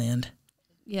Tammyland.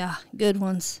 Yeah, good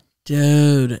ones.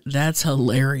 Dude, that's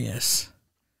hilarious.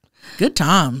 Good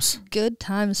times. Good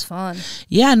times fun.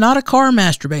 Yeah, not a car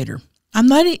masturbator. I'm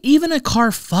not even a car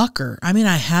fucker. I mean,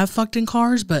 I have fucked in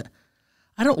cars, but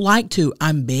I don't like to.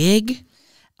 I'm big.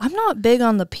 I'm not big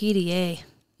on the PDA.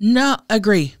 No,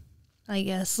 agree. I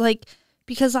guess.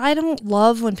 Because I don't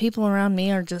love when people around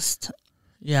me are just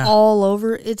Yeah. all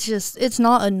over. It's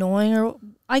not annoying, or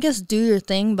I guess do your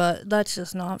thing, but that's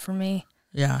just not for me.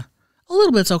 Yeah. A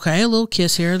little bit's okay. A little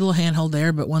kiss here, a little handhold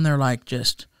there, but when they're like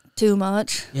just too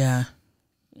much. Yeah.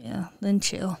 Yeah, then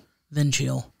chill.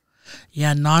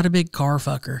 Yeah, not a big car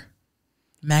fucker.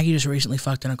 Maggie just recently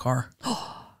fucked in a car.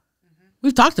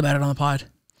 We've talked about it on the pod.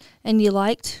 And you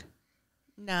liked?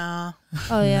 No.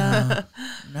 Oh, yeah.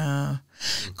 No.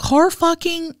 Car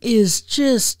fucking is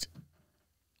just,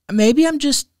 maybe I'm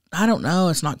just, I don't know.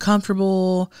 It's not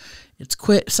comfortable. It's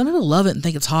quick. Some people love it and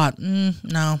think it's hot.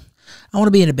 No. I want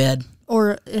to be in a bed.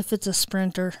 Or if it's a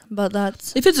Sprinter, but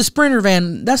that's... If it's a Sprinter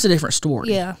van, that's a different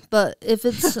story. Yeah, but if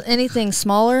it's anything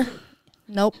smaller,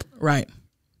 nope. Right.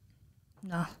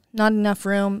 No, not enough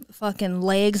room, fucking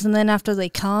legs, and then after they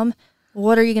come,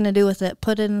 what are you going to do with it?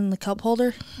 Put it in the cup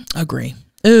holder? Agree.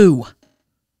 Ooh.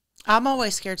 I'm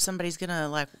always scared somebody's going to,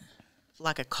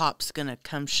 like a cop's going to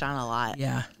come shine a light.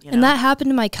 Yeah. And that happened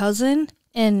to my cousin,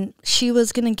 and she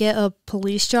was going to get a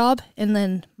police job, and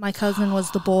then my cousin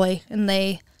was the boy, and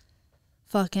they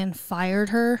fucking fired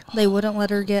her. They wouldn't let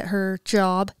her get her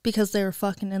job because they were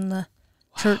fucking in the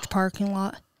church parking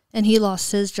lot, and he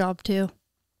lost his job too.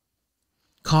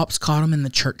 Cops caught him in the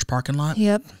church parking lot?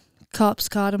 Yep. Cops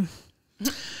caught him.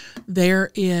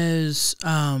 There is,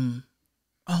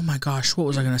 Oh my gosh, what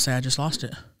was I going to say? I just lost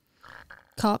it.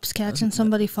 Cops catching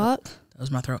somebody fuck. That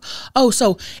was my throat. Oh,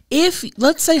 so if,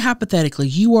 let's say hypothetically,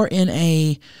 you are in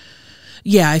if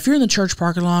you're in the church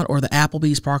parking lot or the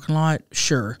Applebee's parking lot,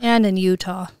 sure. And in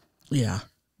Utah. Yeah.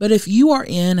 But if you are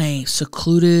in a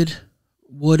secluded,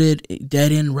 wooded,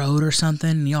 dead-end road or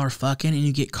something, and y'all are fucking and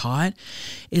you get caught,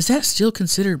 is that still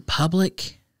considered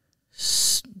public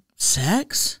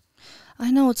sex?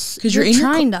 I know it's because you're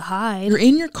trying to hide. You're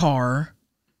in your car.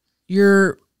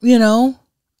 I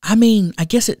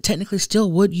guess it technically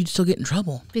still would. You'd still get in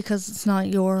trouble. Because it's not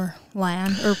your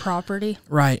land or property.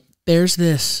 Right. There's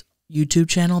this YouTube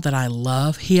channel that I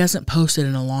love. He hasn't posted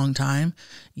in a long time.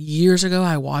 Years ago,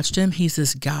 I watched him. He's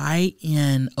this guy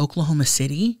in Oklahoma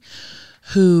City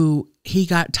who he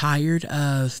got tired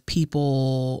of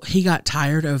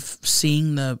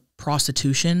seeing the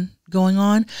prostitution going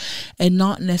on, and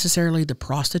not necessarily the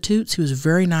prostitutes. He was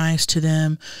very nice to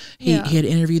them. He had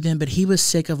interviewed them, but he was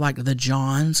sick of like the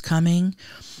Johns coming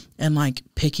and like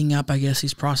picking up, I guess,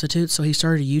 these prostitutes. So he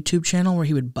started a YouTube channel where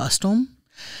he would bust them,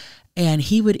 and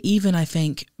he would even, I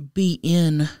think, be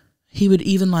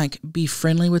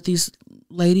friendly with these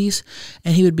ladies,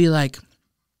 and he would be like,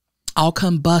 I'll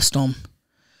come bust them,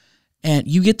 and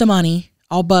you get the money,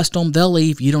 I'll bust them, they'll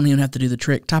leave, you don't even have to do the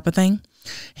trick type of thing.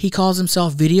 He calls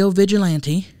himself Video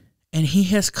Vigilante, and he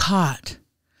has caught,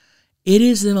 it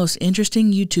is the most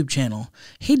interesting YouTube channel.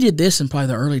 He did this in probably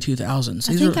the early 2000s.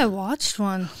 I think I watched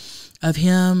one. Of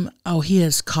him. Oh, he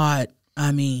has caught,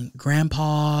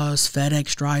 grandpas,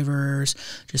 FedEx drivers,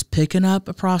 just picking up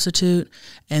a prostitute,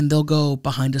 and they'll go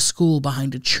behind a school,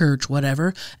 behind a church,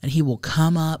 whatever, and he will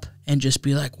come up and just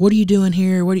be like, what are you doing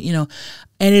here? And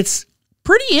it's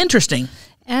pretty interesting.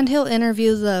 And he'll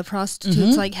interview the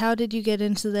prostitutes, like, how did you get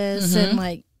into this? And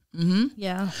like,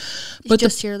 yeah. But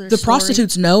just hear their the story.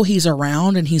 prostitutes know he's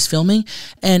around and he's filming.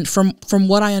 And from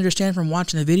what I understand from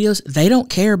watching the videos, they don't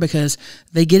care because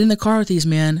they get in the car with these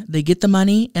men, they get the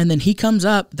money, and then he comes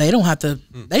up. They don't have to,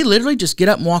 they literally just get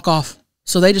up and walk off.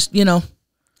 So they just, Oh,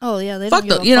 yeah, they don't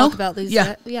give a fuck about these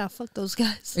guys. Yeah, fuck those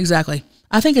guys. Exactly.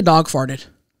 I think a dog farted.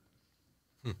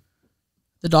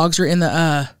 The dogs are in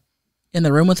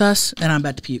the room with us, and I'm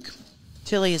about to puke.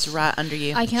 Tilly is right under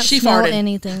you. I can't smell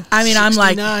anything. I mean, I'm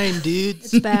like 69, dude.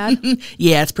 It's bad.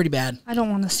 Yeah, it's pretty bad. I don't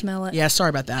want to smell it. Yeah, sorry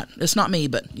about that. It's not me,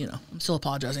 but I'm still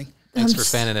apologizing. Thanks for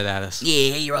fanning it at us.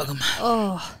 Yeah, you're welcome.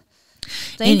 Oh,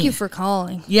 thank you for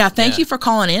calling. Yeah, thank you for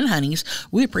calling in, honeys.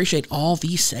 We appreciate all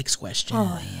these sex questions.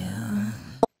 Oh, yeah.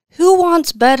 Who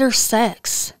wants better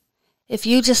sex? If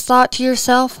you just thought to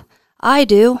yourself, I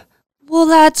do, well,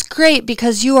 that's great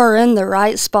because you are in the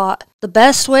right spot. The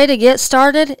best way to get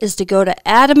started is to go to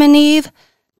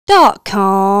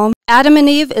adamandeve.com. Adam and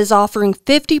Eve is offering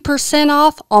 50%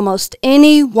 off almost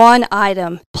any one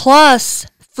item, plus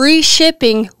free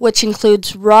shipping, which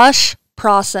includes rush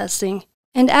processing.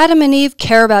 And Adam and Eve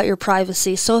care about your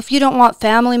privacy, so if you don't want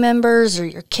family members or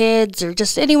your kids or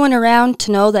just anyone around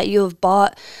to know that you have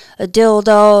bought a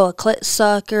dildo, a clit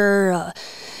sucker, a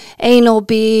anal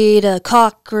bead, a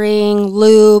cock ring,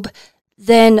 lube,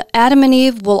 then Adam and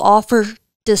Eve will offer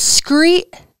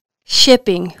discreet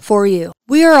shipping for you.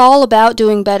 We are all about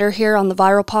doing better here on the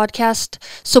Viral Podcast,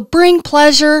 so bring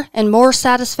pleasure and more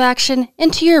satisfaction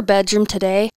into your bedroom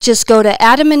today. Just go to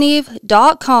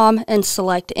adamandeve.com and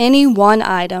select any one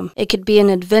item. It could be an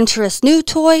adventurous new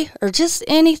toy or just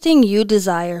anything you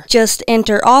desire. Just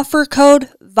enter offer code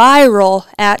VIRAL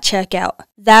at checkout.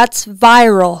 That's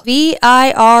VIRAL,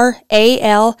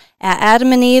 VIRAL, at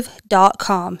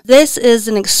adamandeve.com. This is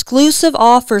an exclusive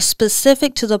offer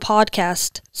specific to the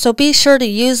podcast, so be sure to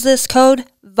use this code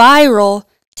VIRAL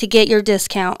to get your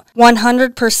discount.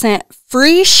 100%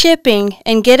 free shipping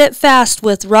and get it fast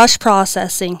with rush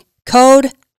processing.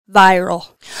 Code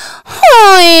VIRAL.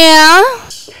 Oh yeah!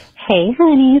 Hey,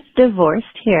 honeys,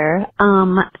 divorced here.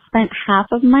 Spent half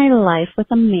of my life with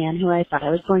a man who I thought I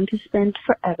was going to spend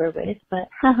forever with, but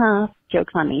haha,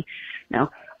 joke's on me. No.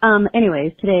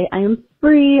 Anyways, today I am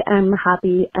free, I'm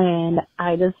happy, and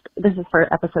this is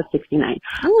for episode 69.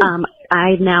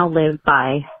 I now live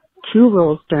by 2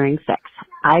 rules during sex.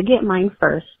 I get mine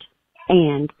first,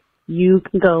 and you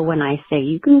can go when I say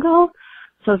you can go.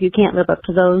 So if you can't live up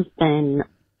to those, then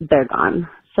they're gone.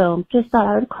 So just thought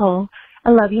I would call. I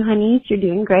love you, honeys. You're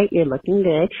doing great. You're looking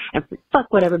good. And fuck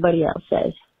what everybody else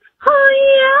says.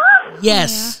 Oh, yeah?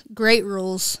 Yes. Yeah. Great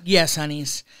rules. Yes,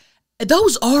 honeys.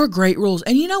 Those are great rules.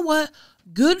 And you know what?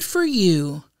 Good for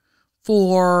you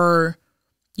for,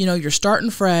 you're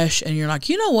starting fresh and you're like,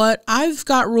 you know what? I've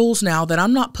got rules now that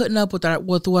I'm not putting up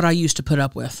with what I used to put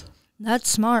up with. That's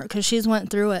smart because she's went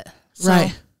through it. So.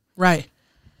 Right.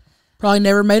 probably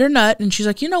never made her nut, and she's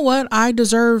like, you know what, I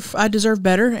deserve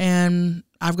better, and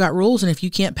I've got rules, and if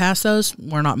you can't pass those,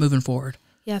 we're not moving forward.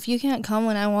 Yeah, if you can't come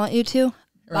when I want you to,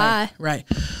 bye. Right.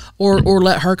 Or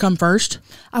let her come first.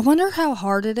 I wonder how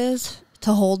hard it is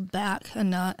to hold back a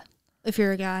nut if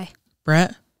you're a guy.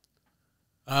 Brett?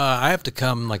 I have to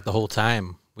come like the whole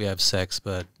time we have sex,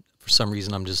 but for some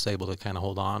reason I'm just able to kind of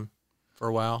hold on for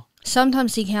a while.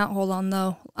 Sometimes he can't hold on,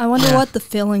 though. I wonder what the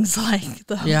feeling's like,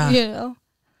 though. Yeah. You know?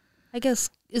 I guess,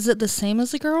 is it the same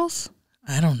as the girls?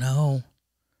 I don't know.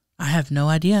 I have no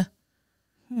idea.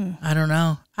 I don't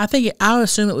know. I would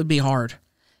assume it would be hard.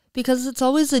 Because it's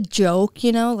always a joke,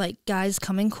 you know, like guys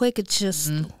coming quick. It's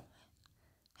just,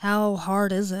 how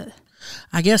hard is it?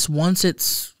 I guess once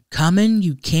it's coming,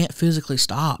 you can't physically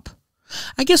stop.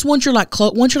 I guess once you're like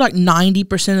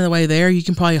 90% of the way there, you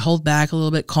can probably hold back a little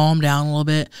bit, calm down a little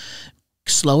bit,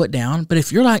 slow it down. But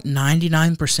if you're like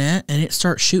 99% and it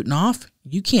starts shooting off,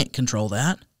 you can't control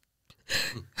that.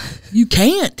 You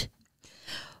can't.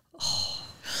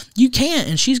 You can't.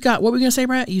 And she's got, what were we going to say,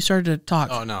 Brett? You started to talk.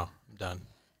 Oh, no. I'm done.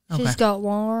 Okay. She's got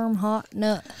warm, hot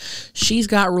nut. She's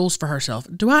got rules for herself.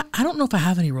 I don't know if I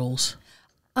have any rules.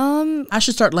 I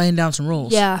should start laying down some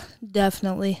rules. Yeah,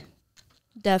 definitely.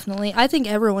 Definitely. I think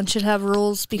everyone should have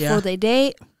rules before they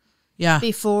date. Yeah.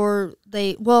 Before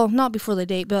they, well, not before they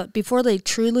date, but before they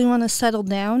truly want to settle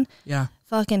down. Yeah.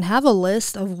 Fucking have a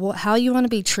list of how you want to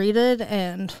be treated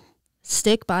and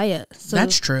stick by it. So,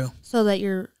 that's true. So that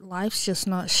your life's just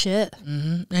not shit.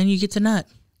 Mm-hmm. And you get the nut.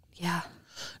 Yeah.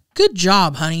 Good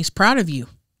job, honeys. Proud of you.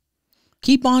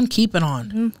 Keep on keeping on.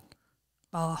 Mm-hmm.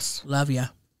 Boss. Love ya.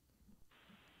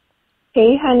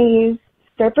 Hey, honeys.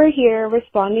 Stripper here,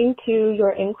 responding to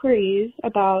your inquiries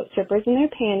about strippers and their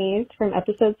panties from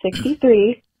episode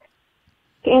 63.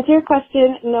 To answer your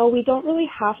question, no, we don't really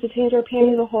have to change our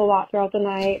panties a whole lot throughout the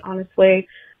night, honestly.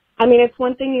 I mean, it's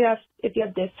one thing if you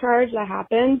have discharge, that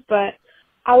happens, but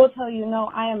I will tell you, no,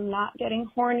 I am not getting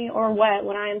horny or wet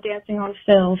when I am dancing on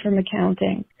Phil from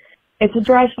accounting. It's a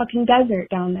dry fucking desert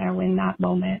down there in that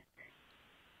moment.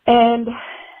 And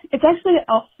it's actually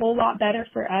a whole lot better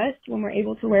for us when we're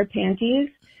able to wear panties.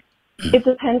 It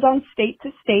depends on state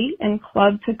to state and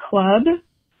club to club,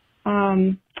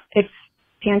 if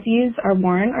panties are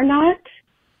worn or not.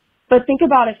 But think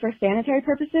about it for sanitary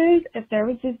purposes. If there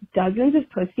was just dozens of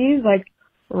pussies, like,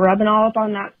 rubbing all up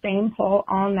on that same pole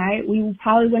all night, we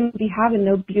probably wouldn't be having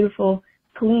no beautiful,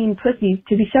 clean pussies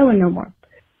to be showing no more.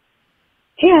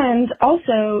 And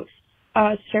also,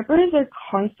 strippers are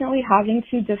constantly having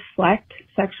to deflect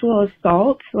sexual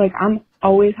assault. Like, I'm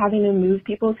always having to move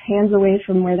people's hands away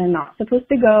from where they're not supposed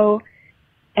to go.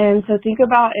 And so think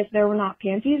about if there were not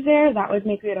panties there, that would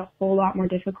make it a whole lot more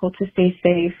difficult to stay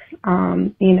safe.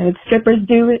 You know, strippers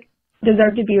do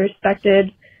deserve to be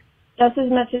respected just as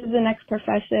much as the next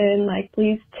profession. Like,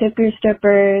 please tip your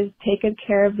strippers, take good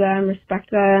care of them,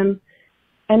 respect them,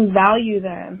 and value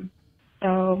them.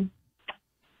 So,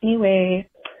 anyway,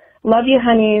 love you,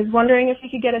 honeys. Wondering if we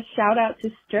could get a shout out to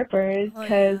strippers,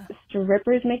 because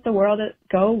strippers make the world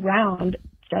go round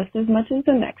just as much as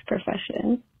the next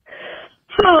profession.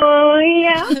 Oh,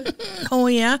 yeah. Oh,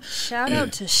 yeah. Shout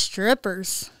out to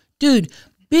strippers. Dude,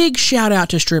 big shout out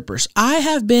to strippers. I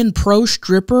have been pro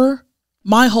stripper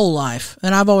my whole life,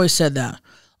 and I've always said that.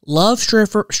 Love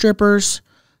strippers.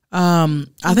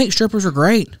 I think strippers are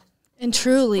great. And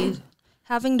truly,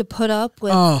 having to put up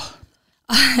with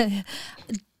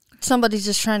somebody's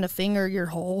just trying to finger your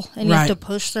hole, and you have to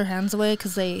push their hands away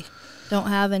because they don't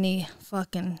have any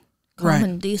fucking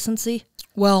common decency.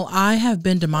 Well, I have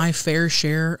been to my fair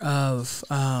share of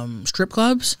strip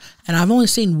clubs, and I've only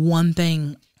seen one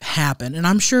thing happen. And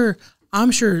I'm sure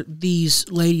these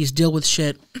ladies deal with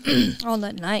shit all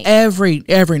that night, every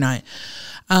night.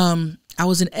 I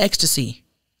was in Ecstasy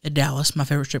at Dallas, my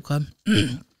favorite strip club,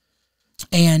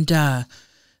 and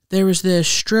there was this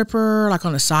stripper like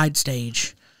on a side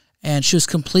stage, and she was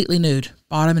completely nude,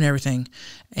 bottom and everything,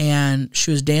 and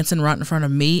she was dancing right in front of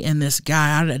me and this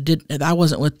guy. I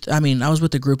was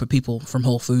with a group of people from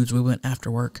Whole Foods. We went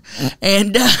after work,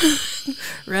 and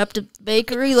wrapped a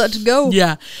bakery. Let's go.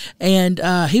 Yeah, and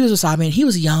he was beside me, and he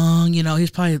was young. You know, he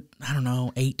was probably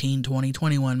 18, 20,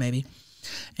 21 maybe,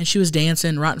 and she was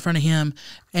dancing right in front of him,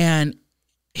 and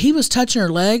he was touching her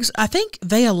legs. I think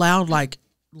they allowed light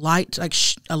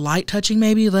touching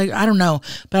maybe, like, I don't know,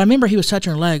 but I remember he was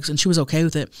touching her legs and she was okay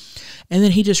with it, and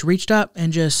then he just reached up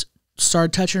and just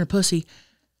started touching her pussy.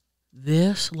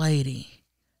 This lady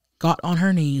got on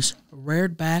her knees,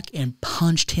 reared back, and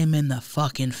punched him in the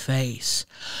fucking face,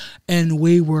 and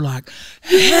we were like,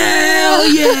 hell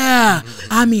yeah.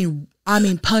 I mean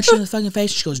punched him in the fucking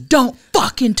face. She goes, don't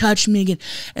fucking touch me again.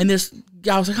 And this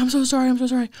I was like, I'm so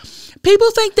sorry.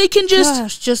 People think they can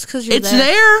just because you're it's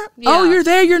there. Yeah. Oh, you're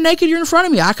there. You're naked. You're in front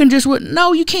of me. I can just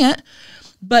no, you can't.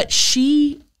 But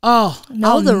she,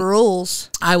 know the rules.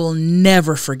 I will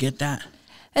never forget that.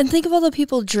 And think of all the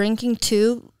people drinking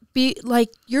too. Be like,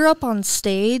 you're up on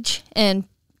stage and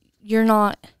you're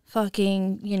not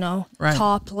fucking,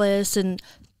 topless and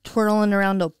twirling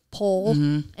around a pole,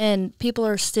 and people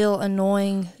are still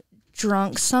annoying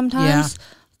drunks sometimes. Yeah.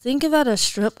 Think about a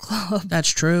strip club. That's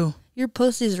true. Your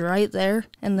pussy's right there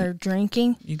and they're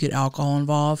drinking. You get alcohol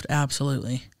involved.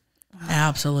 Absolutely.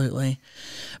 Absolutely.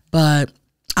 But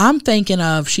I'm thinking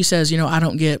of, she says, I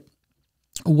don't get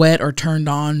wet or turned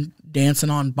on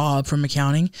dancing on Bob from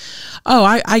accounting. Oh,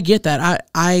 I get that.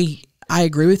 I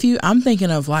agree with you. I'm thinking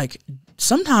of like,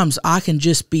 sometimes I can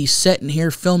just be sitting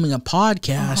here filming a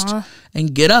podcast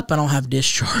and get up and I'll have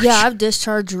discharge. Yeah, I have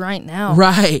discharge right now.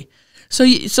 Right. So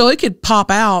it could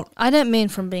pop out. I didn't mean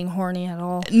from being horny at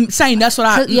all. Saying that's what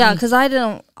I... Yeah, because I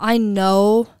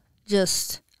know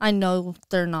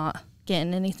they're not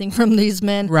getting anything from these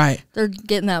men. Right. They're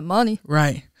getting that money.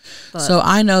 Right. But. So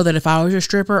I know that if I was a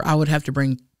stripper, I would have to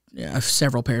bring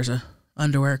several pairs of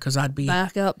underwear because I'd be...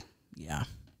 Back up. Yeah.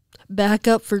 Back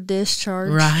up for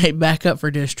discharge. Right. Back up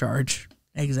for discharge.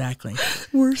 Exactly.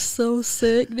 We're so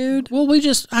sick, dude. Well,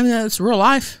 it's real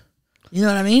life. You know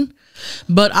what I mean?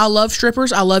 But I love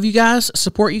strippers. I love you guys.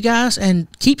 Support you guys and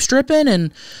keep stripping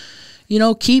and,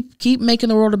 keep making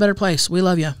the world a better place. We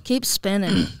love you. Keep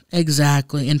spinning.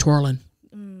 Exactly. And twirling.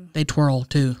 They twirl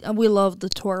too. We love the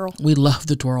twirl. We love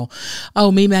the twirl.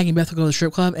 Oh, me, Maggie, and Beth will go to the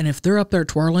strip club. And if they're up there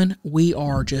twirling, we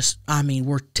are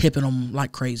we're tipping them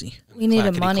like crazy. We need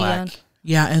a money gun.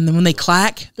 Yeah. And then when they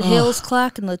clack. The heels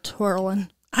clack and the twirling.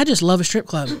 I just love a strip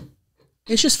club.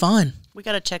 It's just fun. We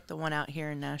got to check the one out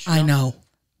here in Nashville. I know.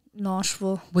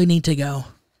 Nashville. We need to go.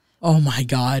 Oh my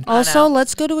God. Also,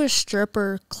 let's go to a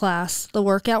stripper class, the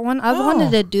workout one. I've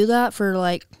wanted to do that for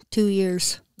like 2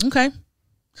 years. Okay.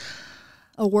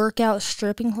 A workout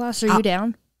stripping class. Are you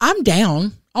down? I'm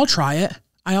down. I'll try it.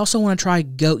 I also want to try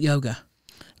goat yoga.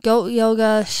 Goat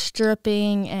yoga,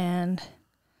 stripping, and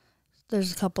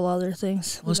there's a couple other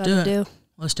things Let's do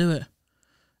it.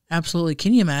 Absolutely.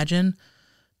 Can you imagine?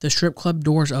 The strip club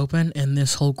doors open and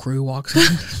this whole crew walks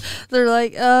in. They're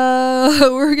like,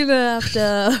 we're going to have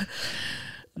to.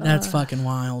 That's fucking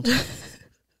wild.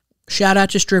 Shout out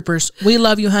to strippers. We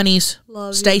love you, honeys.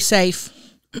 Stay safe.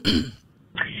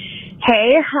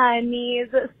 Hey, honeys.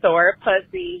 Sore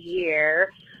Pussy here.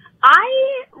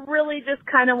 I really just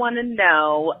kind of want to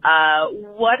know,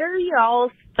 what are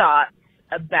y'all's thoughts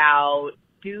about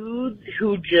dudes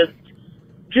who just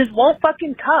won't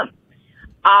fucking come?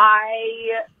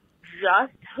 I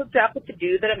just hooked up with the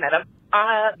dude that I met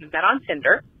on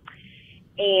Tinder,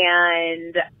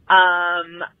 and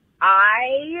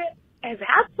I have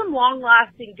had some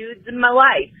long-lasting dudes in my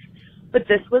life, but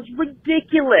this was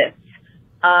ridiculous.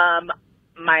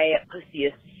 My pussy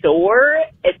is sore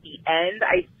at the end.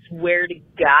 I swear to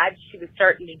God, she was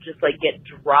starting to just get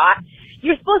dry.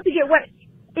 You're supposed to get wet.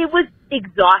 It was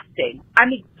exhausting.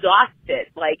 I'm exhausted.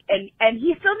 And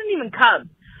he still didn't even come.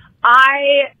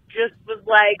 I just was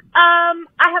like, I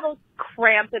have a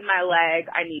cramp in my leg.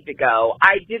 I need to go.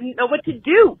 I didn't know what to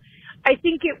do. I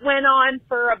think it went on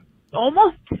for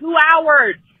almost 2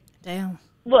 hours. Damn.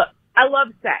 Look, I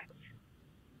love sex,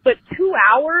 but 2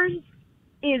 hours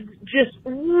is just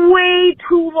way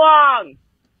too long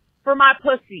for my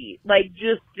pussy.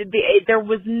 There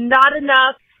was not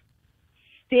enough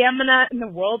stamina in the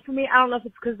world for me. I don't know if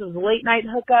it's because it was a late night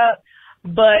hookup,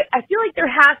 but I feel like there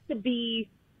has to be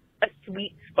a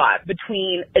sweet spot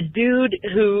between a dude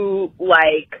who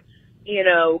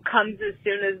comes as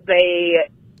soon as they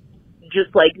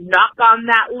just knock on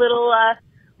that little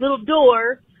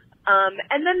door,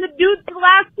 and then the dude that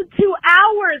lasted 2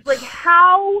 hours.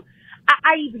 How?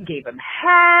 I even gave him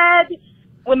head.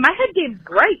 Well, my head game's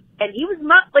great, and he was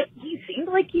not he seemed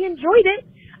like he enjoyed it.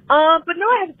 But no,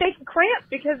 I had to take a cramp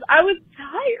because I was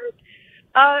tired.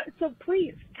 So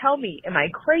please tell me, am I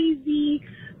crazy?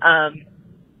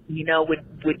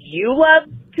 Would you love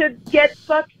to get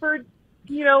fucked for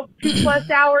 2+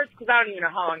 hours? Because I don't even know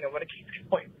how long I want to keep it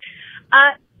going.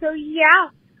 So yeah,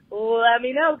 let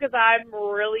me know because I'm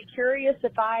really curious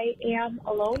if I am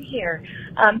alone here.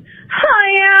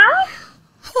 Hiya.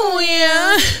 Oh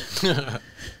yeah.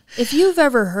 If you've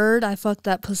ever heard I fucked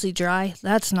that pussy dry,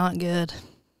 that's not good.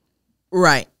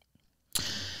 Right.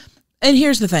 And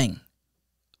here's the thing.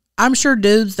 I'm sure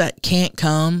dudes that can't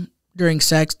come during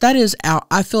sex, that is out.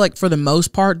 I feel like for the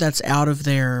most part, that's out of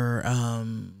their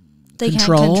They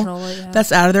control. can't control it, yeah.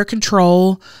 That's out of their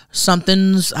control.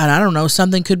 Something's, I don't know,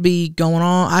 something could be going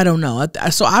on. I don't know.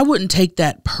 So I wouldn't take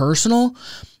that personal.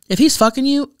 If he's fucking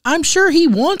you, I'm sure he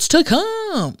wants to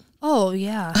come. Oh,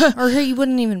 yeah. Or he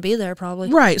wouldn't even be there, probably.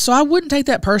 Right. So I wouldn't take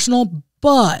that personal,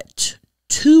 but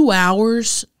 2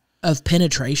 hours of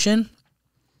penetration.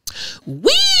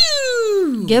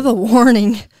 Woo! Give a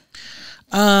warning.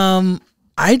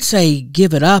 I'd say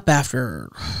give it up after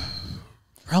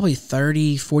probably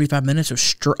 30, 45 minutes of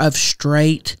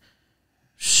straight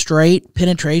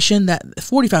penetration. That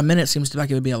 45 minutes seems like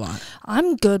it would be a lot.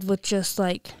 I'm good with just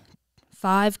like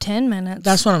 5-10 minutes.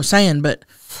 That's what I'm saying, but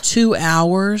 2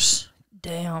 hours.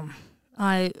 Damn.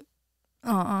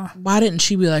 Why didn't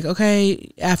she be like, okay,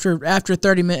 after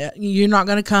 30 minutes, you're not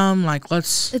going to come? Like,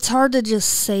 let's. It's hard to just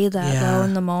say that, though,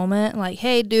 in the moment. Like,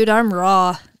 hey, dude, I'm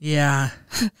raw. Yeah.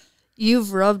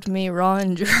 You've rubbed me raw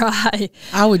and dry.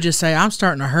 I would just say, I'm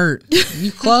starting to hurt.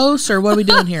 You close, or what are we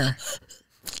doing here?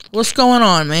 What's going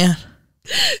on, man?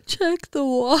 Check the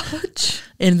watch.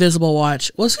 Invisible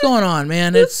watch. What's going on,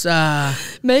 man? It's,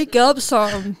 Make up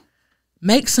something.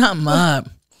 Make something up.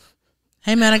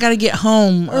 Hey, man, I got to get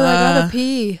home. Or I got to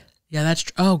pee. Yeah, that's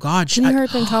true. Oh, God. Can you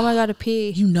hurt and come? I got to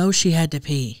pee. You know she had to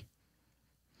pee.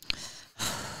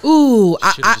 Ooh.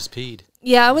 Should have just peed.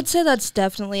 Yeah, I would say that's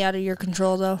definitely out of your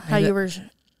control, though. How you were,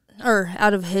 or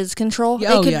out of his control.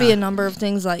 Oh, it could be a number of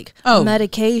things like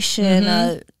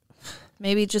medication,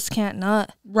 maybe just can't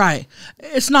nut. Right.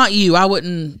 It's not you. I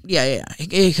wouldn't. Yeah.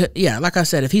 Yeah. Like I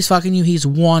said, if he's fucking you, he's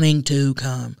wanting to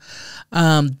come.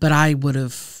 But I would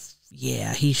have.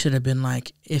 Yeah, he should have been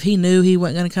like, if he knew he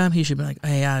wasn't going to come, he should have been like,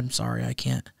 hey, I'm sorry, I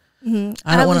can't.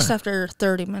 At least after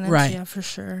 30 minutes, right. Yeah, for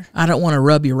sure. I don't want to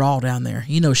rub you raw down there.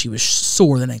 You know she was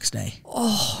sore the next day.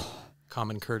 Oh.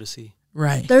 Common courtesy.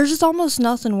 Right. There's just almost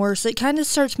nothing worse. It kind of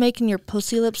starts making your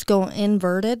pussy lips go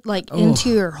inverted, like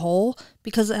into your hole,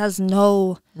 because it has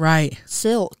no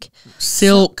silk.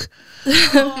 Silk.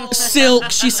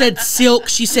 Silk. She said silk.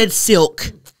 She said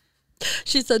silk.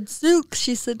 She said silk.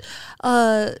 She said,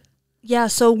 yeah,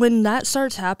 so when that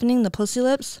starts happening, the pussy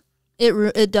lips,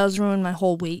 it does ruin my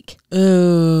whole week.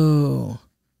 Ooh.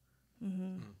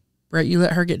 Brett, you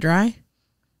let her get dry?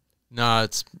 No,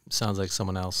 it sounds like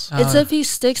someone else. It's if he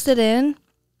sticks it in,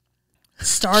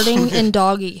 starting in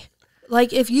doggy.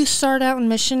 Like, if you start out in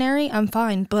missionary, I'm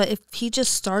fine. But if he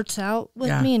just starts out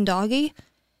with me in doggy,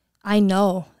 I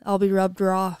know I'll be rubbed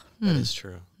raw. That is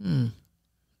true.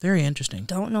 Very interesting.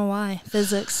 Don't know why.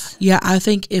 Physics. Yeah, I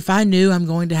think if I knew I'm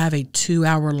going to have a 2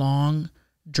 hour long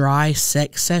dry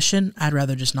sex session, I'd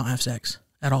rather just not have sex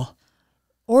at all.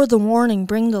 Or the warning,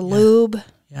 bring the lube,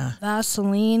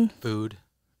 Vaseline. Food.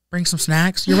 Bring some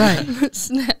snacks. You're right.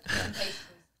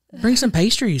 Bring some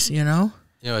pastries, you know?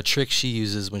 You know, a trick she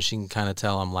uses when she can kind of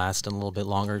tell I'm lasting a little bit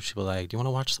longer, she'll be like, do you want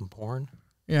to watch some porn?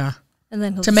 Yeah. And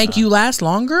then to make you last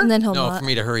longer? And then he'll No, for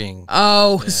me to hurry.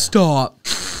 Stop.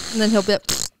 And then he'll be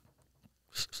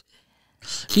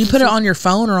Do you put it on your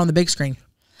phone or on the big screen?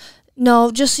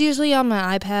 No, just usually on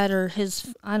my iPad or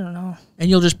his, I don't know. And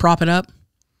you'll just prop it up?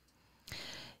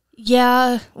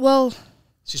 Yeah, well.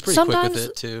 She's pretty quick with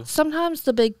it, too. Sometimes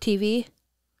the big TV.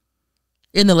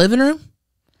 In the living room?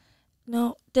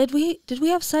 No. Did we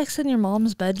have sex in your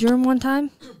mom's bedroom one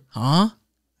time? Huh?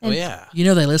 And yeah. You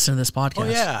know they listen to this podcast. Oh,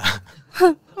 yeah.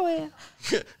 Oh, yeah.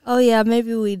 Oh, yeah,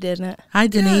 maybe we didn't. Hi,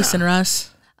 Denise and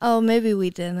Russ. Oh, maybe we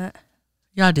didn't.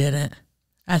 Y'all didn't.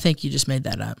 I think you just made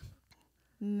that up.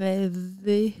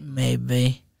 Maybe.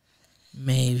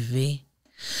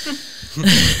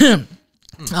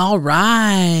 All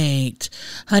right.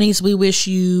 Honeys, we wish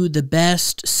you the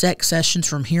best sex sessions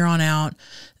from here on out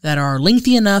that are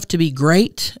lengthy enough to be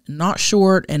great, not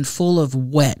short, and full of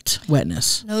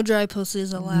wetness. No dry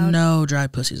pussies allowed. No dry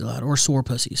pussies allowed, or sore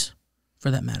pussies, for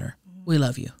that matter. We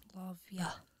love you. Love ya.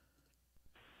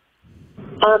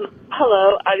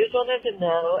 Hello. I just wanted to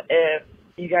know if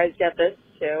you guys get this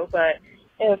too, but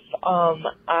if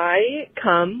I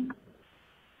come,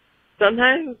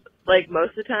 sometimes, like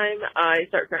most of the time, I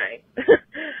start crying.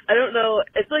 I don't know.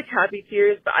 It's like happy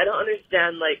tears, but I don't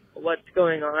understand like what's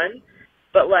going on.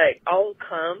 But like I'll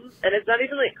come, and it's not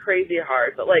even like crazy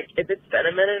hard. But like if it's been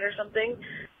a minute or something,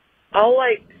 I'll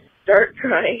like start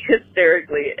crying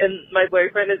hysterically, and my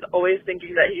boyfriend is always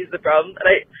thinking that he's the problem.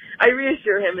 And I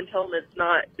reassure him and tell him it's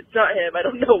not him. I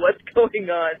don't know what's going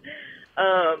on.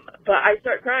 But I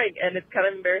start crying, and it's kind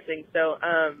of embarrassing. So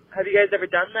have you guys ever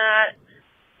done that?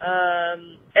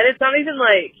 And it's not even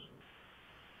like,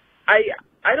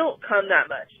 I don't come that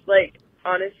much. Like,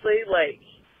 honestly, like,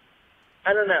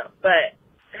 I don't know. But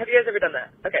have you guys ever done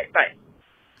that? Okay, bye.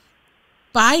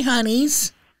 Bye,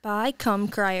 honeys. Bye, cum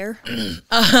crier.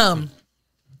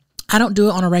 I don't do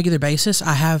it on a regular basis.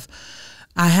 I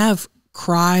have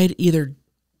cried either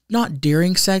not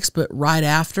during sex, but right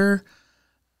after,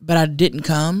 but I didn't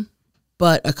come,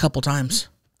 but a couple times.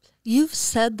 You've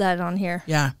said that on here.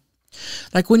 Yeah.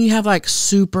 Like when you have like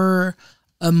super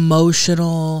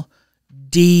emotional,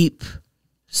 deep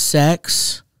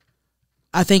sex,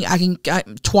 I think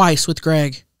twice with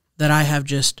Greg that I have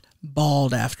just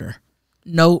bawled after.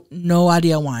 No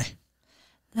idea why.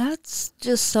 That's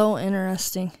just so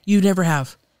interesting. You never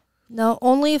have? No,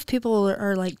 only if people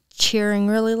are like cheering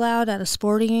really loud at a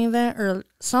sporting event or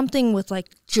something with like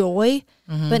joy,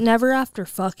 but never after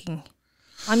fucking.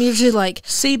 I'm usually like,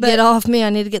 get off me, I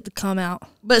need to get the cum out.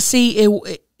 But see,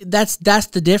 that's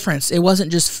the difference. It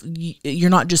wasn't just, you're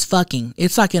not just fucking.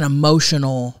 It's like an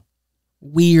emotional,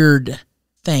 weird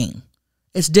thing.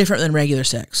 It's different than regular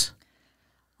sex.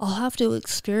 I'll have to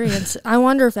experience it. I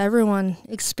wonder if everyone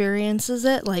experiences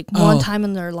it like one time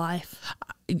in their life.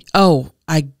 Oh,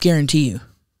 I guarantee you.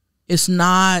 It's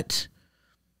not,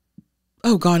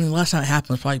 oh God, and the last time it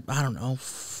happened was probably, I don't know,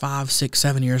 5, 6,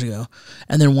 7 years ago.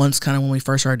 And then once kind of when we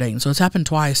first started dating. So it's happened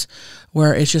twice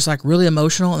where it's just like really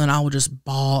emotional and then I will just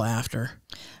bawl after.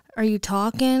 Are you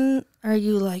talking? Are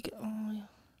you like, oh,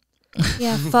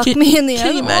 yeah, fuck me in the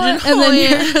other you imagine? one? And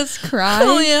then you're just crying.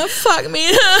 Oh yeah, fuck me.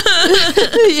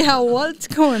 Yeah, what's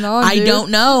going on, dude? I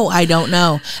don't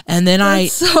know. And then I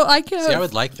can't. See, I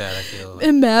would like that, I feel.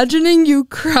 Imagining you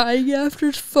crying after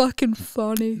is fucking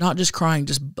funny. Not just crying,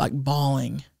 just like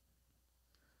bawling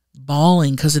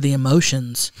because of the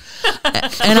emotions.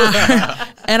 and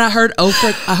I heard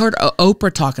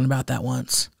Oprah talking about that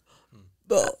once.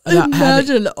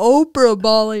 Imagine Oprah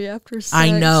bawling after sex.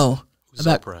 I know. Who's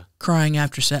about Oprah? Crying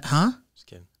after sex, huh? Just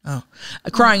kidding. Oh,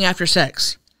 crying after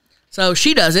sex. So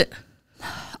she does it.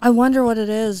 I wonder what it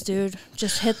is, dude.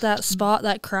 Just hit that spot,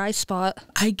 that cry spot.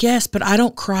 I guess, but I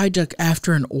don't cry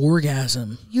after an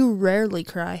orgasm. You rarely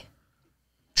cry.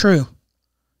 True.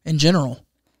 In general.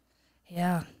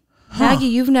 Yeah. Maggie,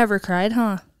 you've never cried,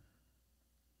 huh?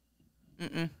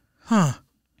 Mm-mm. Huh.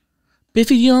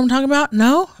 Biffy, do you know what I'm talking about?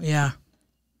 No? Yeah.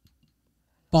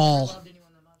 Ball.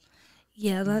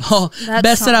 Yeah, that's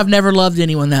best that I've never loved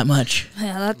anyone that much.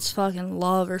 Yeah, that's fucking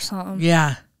love or something.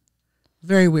 Yeah.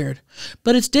 Very weird.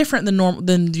 But it's different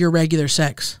than your regular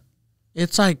sex.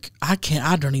 It's like I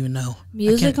don't even know.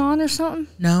 Music on or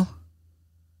something? No.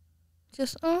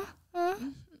 Just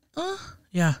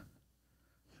yeah.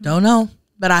 Don't know.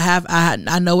 But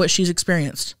I know what she's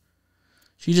experienced.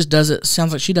 She just does it.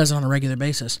 Sounds like she does it on a regular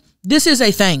basis. This is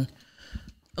a thing.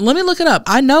 Let me look it up.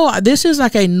 I know this is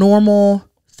like a normal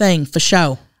thing for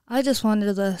show. I just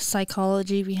wanted the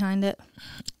psychology behind it.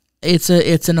 It's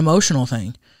an emotional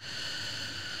thing.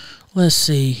 Let's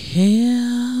see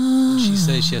here. She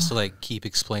says she has to like keep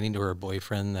explaining to her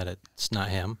boyfriend that it's not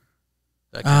him.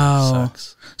 That kind of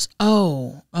sucks.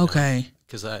 Oh, okay.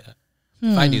 Because if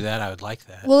I knew that, I would like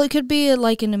that. Well, it could be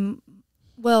like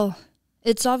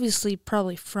it's obviously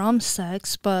probably from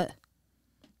sex, but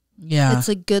yeah, it's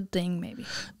a good thing maybe.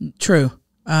 True.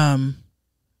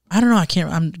 I don't know.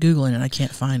 I'm Googling it. I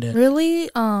can't find it. Really?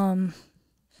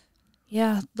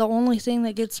 Yeah, the only thing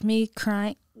that gets me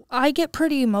crying, I get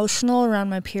pretty emotional around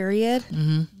my period,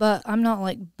 but I'm not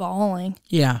like bawling.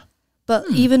 Yeah. But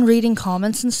even reading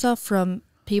comments and stuff from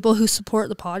people who support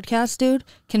the podcast, dude,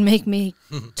 can make me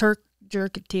jerk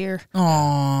a tear.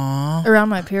 Aww. Around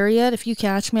my period, if you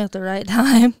catch me at the right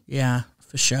time. Yeah,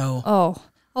 for sure. Oh.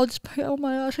 I'll just, oh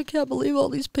my gosh, I can't believe all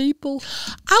these people.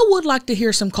 I would like to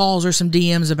hear some calls or some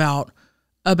DMs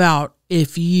about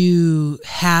if you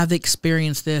have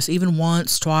experienced this even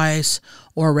once, twice,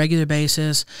 or a regular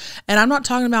basis. And I'm not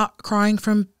talking about crying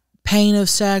from pain of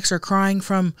sex or crying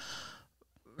from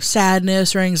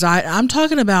sadness or anxiety. I'm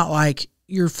talking about like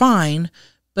you're fine,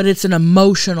 but it's an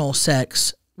emotional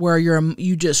sex where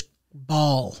you just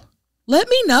bawl. Let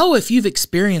me know if you've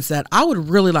experienced that. I would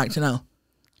really like to know.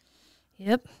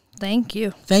 Yep. Thank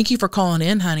you. Thank you for calling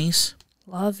in, honeys.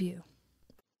 Love you.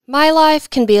 My life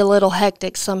can be a little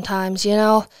hectic sometimes,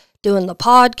 doing the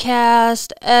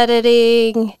podcast,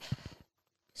 editing,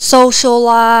 social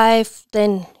life,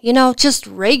 then, just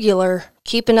regular,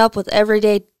 keeping up with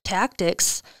everyday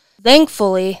tactics.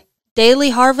 Thankfully,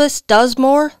 Daily Harvest does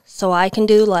more so I can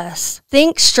do less.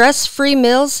 Think stress-free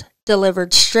meals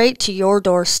delivered straight to your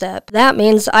doorstep. That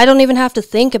means I don't even have to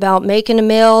think about making a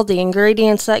meal, the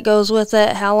ingredients that goes with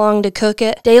it, how long to cook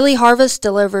it. Daily Harvest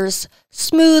delivers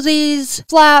smoothies,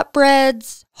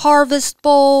 flatbreads, harvest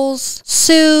bowls,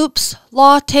 soups,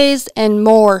 lattes, and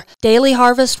more. Daily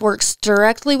Harvest works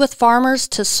directly with farmers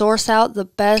to source out the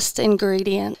best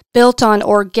ingredient, built on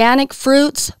organic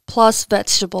fruits plus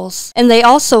vegetables. And they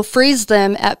also freeze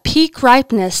them at peak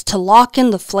ripeness to lock in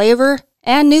the flavor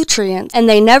and nutrients, and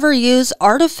they never use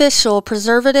artificial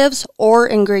preservatives or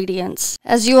ingredients.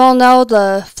 As you all know,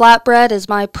 the flatbread is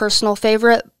my personal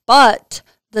favorite, but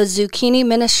the zucchini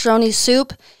minestrone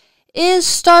soup is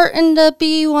starting to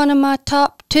be one of my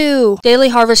top 2. Daily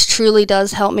Harvest truly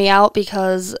does help me out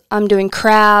because I'm doing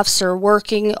crafts or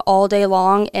working all day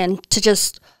long, and to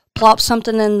just plop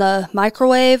something in the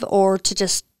microwave or to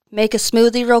just make a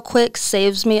smoothie real quick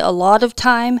saves me a lot of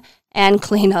time and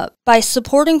cleanup. By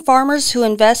supporting farmers who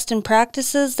invest in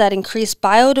practices that increase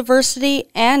biodiversity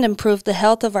and improve the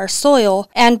health of our soil,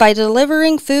 and by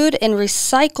delivering food in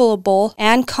recyclable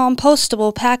and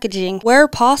compostable packaging where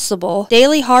possible,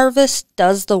 Daily Harvest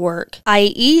does the work. I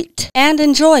eat and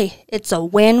enjoy. It's a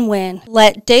win-win.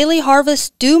 Let Daily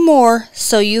Harvest do more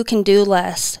so you can do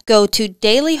less. Go to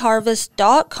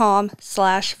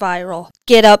dailyharvest.com/viral.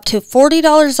 Get up to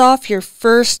 $40 off your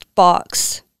first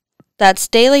box. That's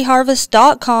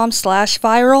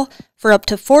dailyharvest.com/viral for up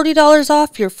to $40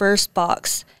 off your first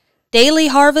box.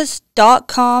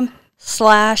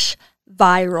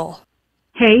 dailyharvest.com/viral.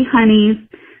 Hey, honeys.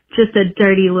 Just a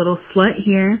dirty little slut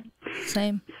here.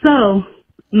 Same. So,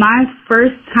 my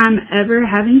first time ever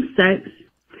having sex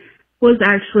was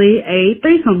actually a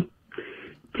threesome.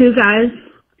 2 guys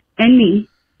and me.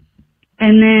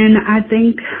 And then I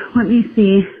think, let me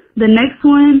see, the next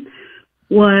one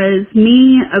was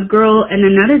me, a girl, and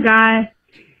another guy.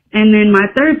 And then my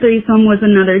third threesome was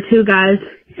another 2 guys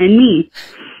and me.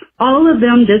 All of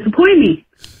them disappoint me.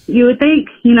 You would think,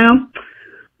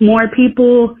 more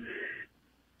people,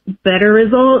 better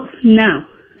results. No.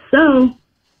 So,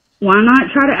 why not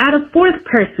try to add a 4th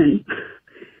person?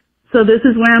 So this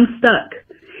is where I'm stuck.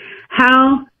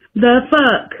 How the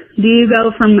fuck do you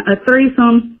go from a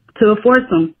threesome to a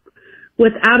foursome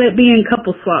without it being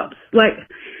couple swaps? Like,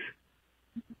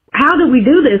 how do we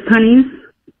do this, honeys?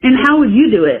 And how would you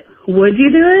do it? Would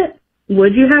you do it?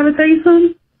 Would you have a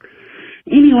threesome?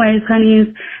 Anyways,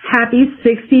 honeys, happy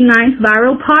 69th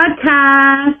Viral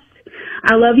Podcast.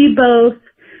 I love you both.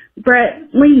 Brett,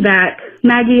 lean back.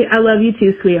 Maggie, I love you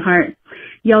too, sweetheart.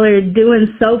 Y'all are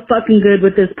doing so fucking good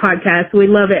with this podcast. We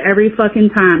love it every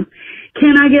fucking time.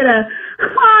 Can I get a,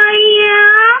 oh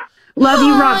yeah? Love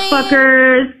you, rock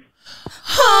fuckers.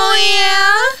 Oh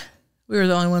yeah. We were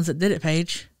the only ones that did it,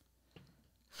 Paige.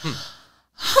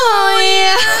 Oh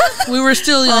yeah. We were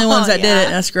still the only ones that did it.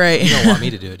 That's great. You don't want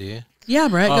me to do it, do you? Yeah,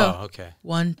 Brett, go. Oh, okay.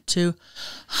 1, 2.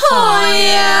 Oh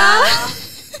yeah.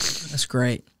 That's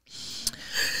great.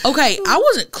 Okay, I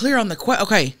wasn't clear on the question.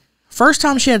 Okay, first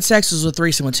time she had sex was with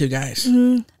threesome with 2 guys.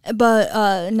 Mm-hmm.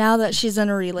 But now that she's in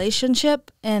a relationship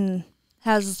and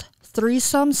has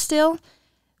threesome still,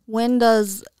 when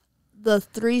does a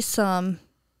threesome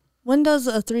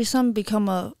become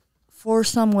a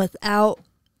foursome without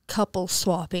couple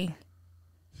swapping?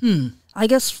 I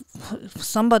guess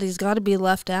somebody's got to be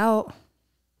left out.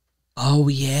 Oh,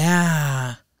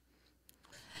 yeah.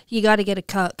 You got to get a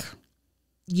cuck.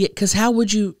 Yeah, because how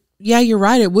would you... Yeah, you're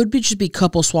right. It would just be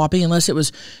couple swapping unless it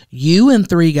was you and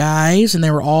 3 guys and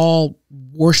they were all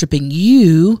worshiping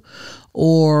you,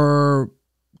 or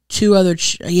 2 other...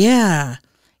 Yeah.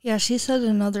 Yeah, she said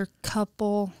another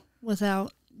couple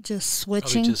without just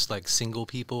switching. Probably just like single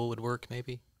people would work,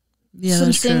 maybe. Yeah, some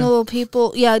that's single true.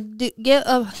 people. Yeah, get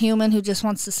a human who just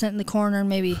wants to sit in the corner and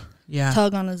maybe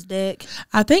tug on his dick.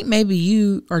 I think maybe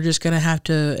you are just going to have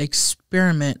to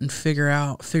experiment and figure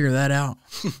that out.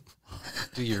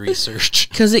 Do your research.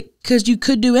 Because you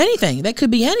could do anything. That could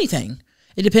be anything.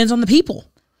 It depends on the people.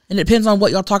 And it depends on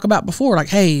what y'all talk about before. Like,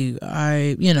 hey,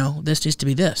 this needs to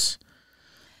be this.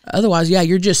 Otherwise, yeah,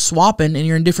 you're just swapping and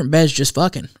you're in different beds just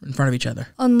fucking in front of each other.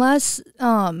 Unless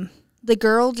the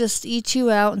girl just eats you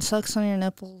out and sucks on your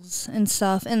nipples and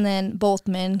stuff, and then both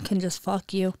men can just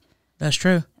fuck you. That's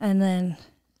true. And then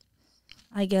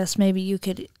I guess maybe you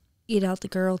could eat out the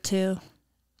girl too.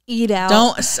 Eat out.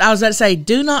 I was about to say,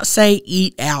 do not say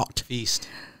eat out. Feast.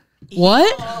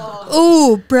 What?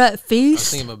 Ooh, Brett, I was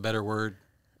feast. thinking of a better word.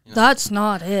 That's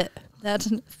not it.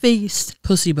 That's feast.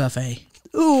 Pussy buffet.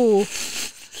 Ooh.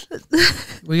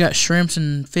 We got shrimps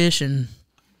and fish and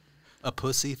a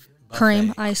pussy buffet.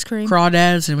 Cream, ice cream.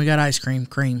 Crawdads, and we got ice cream.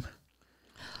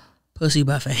 Pussy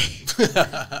buffet.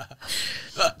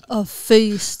 A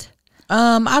feast.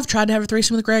 I've tried to have a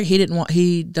threesome with Greg.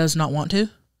 He does not want to.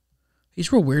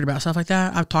 He's real weird about stuff like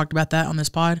that. I've talked about that on this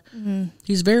pod. Mm-hmm.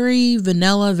 He's very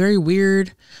vanilla, very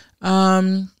weird.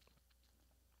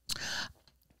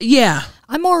 Yeah.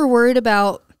 I'm more worried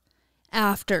about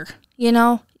after, you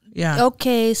know? Yeah.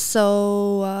 Okay,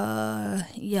 so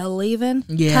you leaving?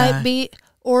 Yeah. Type beat,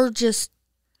 or just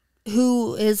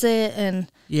who is it? And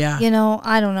Yeah. you know,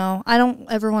 I don't know. I don't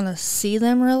ever want to see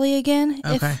them really again.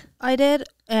 Okay. If I did,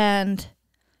 and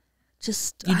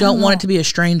just You don't want it to be a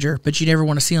stranger, but you never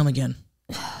want to see them again.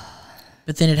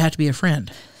 But then it'd have to be a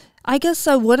friend. I guess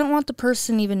I wouldn't want the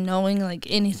person even knowing like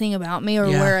anything about me or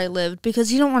Yeah. where I lived,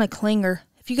 because you don't want to clinger.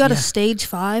 If you got a stage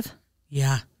 5.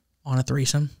 Yeah. On a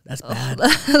threesome. That's bad.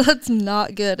 That's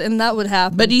not good, and that would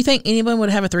happen. But do you think anyone would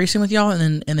have a threesome with y'all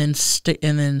and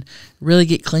then really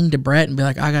get cling to Brett and be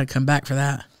like, I got to come back for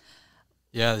that?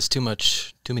 Yeah, there's too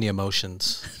many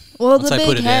emotions. Well, Once the I big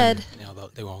put it head, in,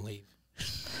 they won't leave.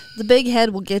 the big head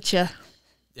will get you.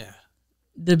 Yeah.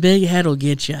 The big head will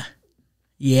get you.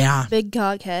 Yeah. Big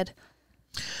cock head.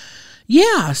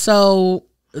 Yeah. So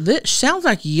this sounds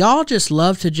like y'all just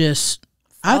love to just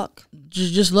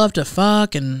just love to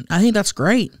fuck, and I think that's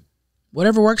great.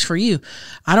 Whatever works for you.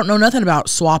 I don't know nothing about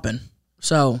swapping,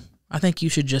 so I think you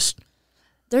should just.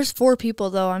 There's 4 people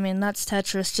though. I mean, that's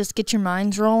Tetris. Just get your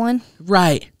minds rolling.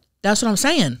 Right. That's what I'm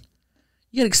saying.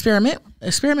 You got to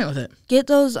experiment with it. Get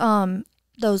those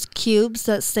cubes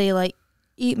that say like,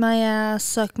 eat my ass,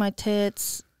 suck my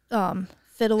tits,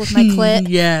 fiddle with my clit.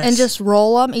 Yes. And just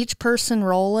roll them. Each person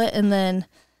roll it, and then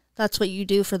that's what you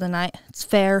do for the night. It's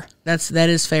fair. That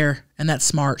is fair, and that's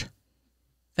smart.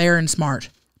 Fair and smart.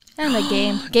 And a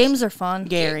game. Games are fun.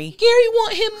 Gary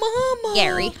want him mama.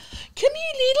 Gary. Come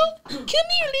here, little. Come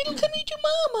here, little. Come here to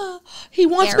mama. He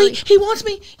wants Gary. me. He wants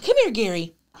me. Come here,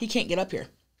 Gary. He can't get up here.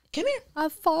 Come here.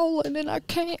 I've fallen and I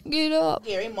can't get up.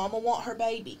 Gary, mama want her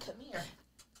baby. Come here.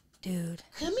 Dude.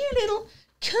 Come here, little.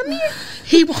 Come here.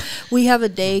 We have a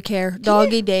daycare.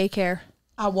 Doggy daycare.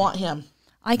 I want him.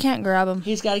 I can't grab him.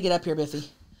 He's got to get up here, Biffy.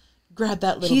 Grab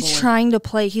that little He's boy. trying to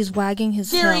play. He's wagging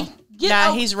his Gary, tail.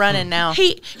 Yeah, he's running now.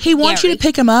 He wants you to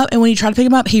pick him up, and when you try to pick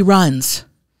him up, he runs.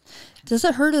 Does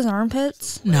it hurt his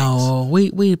armpits? No,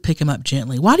 we pick him up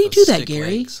gently. Why do you do that, Stick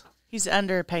Gary? legs. He's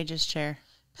under Paige's chair.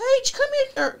 Paige, come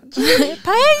here.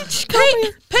 Paige, come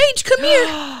here. Paige, come here.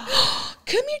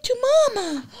 Come here to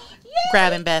mama. Yay.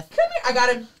 Grab him, Beth. Come here.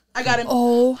 I got him.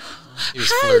 Oh.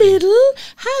 Hi, little.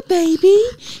 Hi, baby.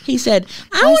 He said,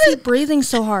 I Why want is he to breathing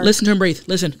so hard? listen to him breathe.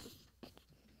 Listen.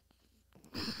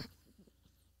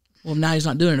 Well, now he's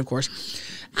not doing it, of course.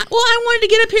 I wanted to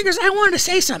get up here because I wanted to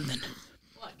say something.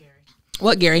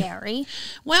 What, Gary? Gary.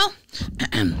 Well,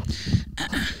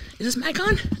 is this mic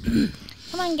on?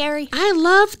 Come on, Gary. I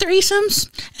love threesomes,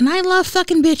 and I love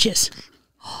fucking bitches.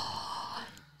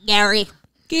 Gary.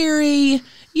 Gary,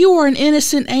 you are an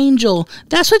innocent angel.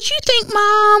 That's what you think,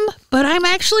 Mom, but I'm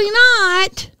actually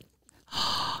not.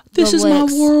 This is my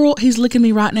world. He's licking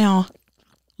me right now.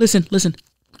 Listen.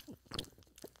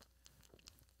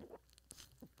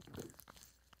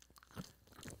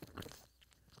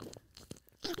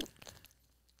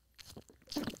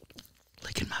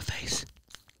 Licking my face.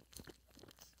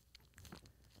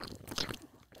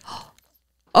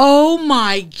 Oh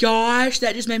my gosh,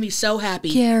 that just made me so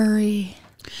happy.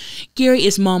 Gary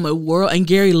is Mama World, and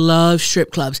Gary loves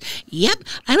strip clubs. Yep,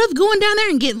 I love going down there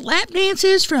and getting lap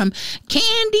dances from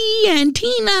Candy and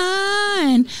Tina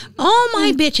and all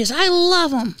my bitches. I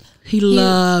love them. He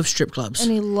loves strip clubs.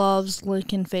 And he loves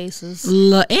licking faces.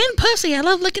 And pussy. I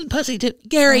love licking pussy too.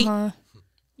 Gary,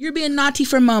 you're being naughty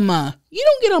for Mama. You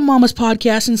don't get on Mama's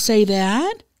podcast and say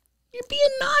that. You're being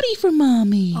naughty for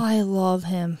Mommy. I love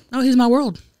him. Oh, he's my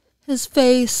world. His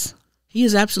face. He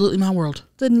is absolutely my world.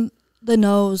 The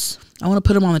nose. I want to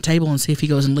put him on the table and see if he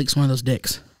goes and licks one of those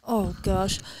dicks. Oh,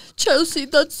 gosh. Chelsea,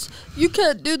 you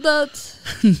can't do that.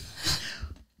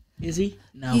 Is he?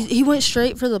 No. He went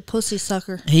straight for the pussy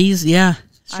sucker.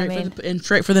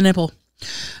 Straight for the nipple.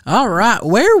 All right,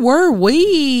 where were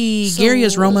we? Gary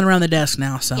is roaming around the desk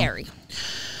now. So Gary.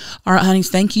 All right, honeys,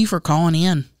 thank you for calling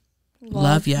in.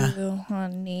 Love ya. you,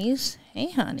 honeys.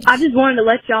 Hey, honey. I just wanted to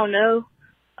let y'all know,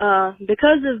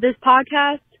 because of this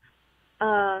podcast,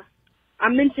 I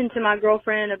mentioned to my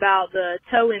girlfriend about the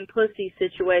toe and pussy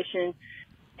situation,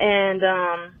 and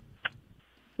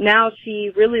now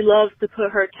she really loves to put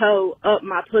her toe up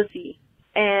my pussy.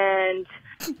 And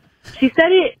she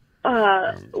said it,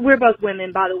 we're both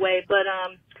women, by the way, but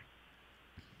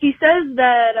she says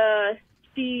that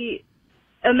she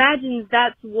imagines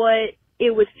that's what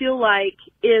it would feel like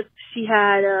if she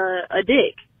had a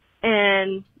dick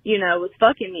and, was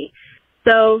fucking me.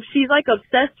 So she's like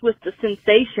obsessed with the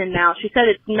sensation now. She said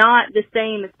it's not the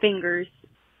same as fingers.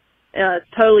 It's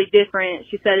totally different.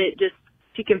 She said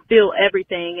she can feel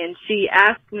everything, and she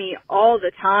asks me all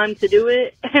the time to do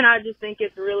it, and I just think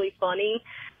it's really funny.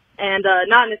 and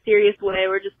not in a serious way.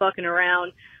 We're just fucking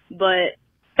around, but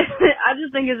I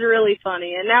just think it's really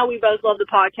funny. And now we both love the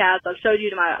podcast. I've showed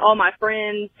you to all my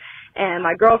friends and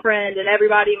my girlfriend and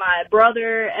everybody, my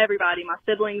brother, everybody, my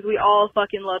siblings. We all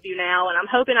fucking love you now, and I'm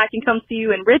hoping I can come see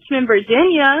you in Richmond,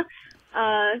 Virginia.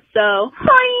 So,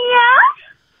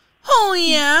 oh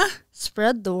yeah,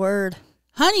 spread the word.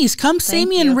 Honeys, come see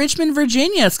me in Richmond,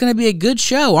 Virginia. It's going to be a good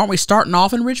show. Aren't we starting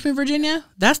off in Richmond, Virginia?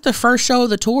 That's the first show of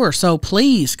the tour, so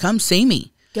please come see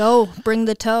me. Go, bring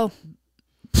the toe.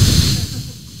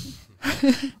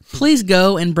 Please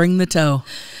go and bring the toe.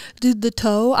 Dude, the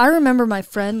toe. I remember my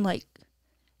friend, like,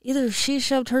 either she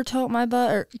shoved her toe up my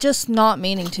butt or just not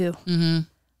meaning to. Mm-hmm.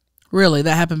 Really?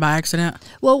 That happened by accident?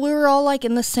 Well, we were all, like,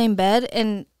 in the same bed,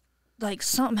 and, like,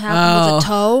 something happened with a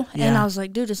toe, and I was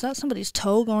like, dude, is that somebody's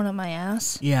toe going up my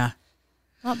ass? Yeah.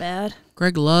 Not bad.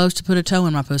 Greg loves to put a toe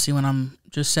in my pussy when I'm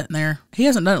just sitting there. He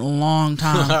hasn't done it in a long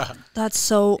time. That's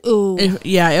so, ooh.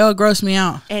 It'll gross me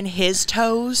out. And his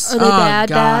toes? Are they bad,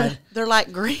 Dad? They're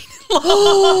like green.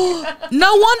 No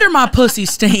wonder my pussy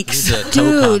stinks.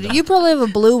 Dude, you probably have a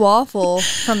blue waffle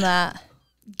from that.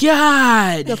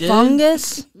 God. The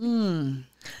fungus.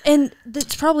 And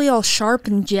it's probably all sharp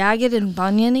and jagged and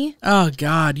buniony. Oh,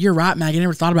 God. You're right, Maggie. I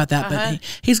never thought about that. But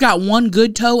he's got one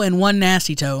good toe and one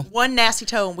nasty toe. One nasty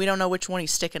toe, and we don't know which one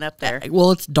he's sticking up there.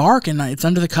 Well, it's dark and it's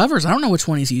under the covers. I don't know which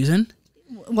one he's using.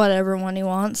 Whatever one he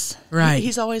wants. Right.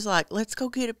 He's always like, let's go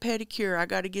get a pedicure. I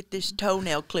got to get this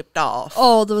toenail clipped off.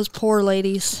 Oh, those poor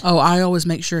ladies. Oh, I always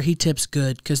make sure he tips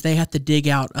good because they have to dig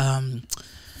out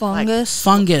fungus.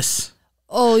 Fungus.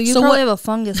 Oh, you probably have a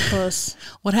fungus puss.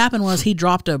 What happened was he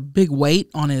dropped a big weight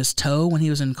on his toe when he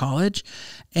was in college,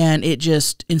 and it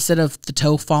just, instead of the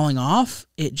toe falling off,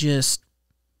 it just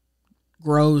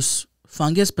grows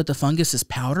fungus, but the fungus is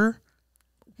powder.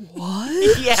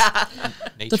 What? Yeah.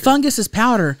 The fungus is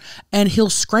powder, and he'll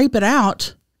scrape it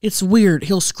out. It's weird.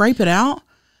 He'll scrape it out,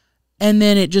 and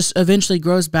then it just eventually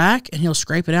grows back, and he'll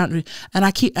scrape it out. And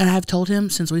I've told him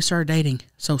since we started dating,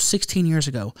 so 16 years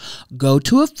ago, go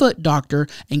to a foot doctor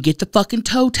and get the fucking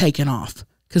toe taken off,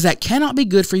 because that cannot be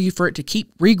good for you for it to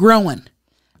keep regrowing.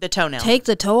 The toenail. Take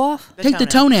the toe off? Take the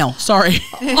toenail. Sorry.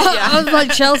 I was like,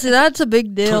 Chelcie, that's a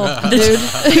big deal, dude.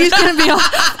 He's gonna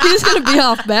be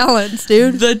off balance,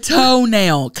 dude. The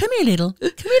toenail. Come here, little. Come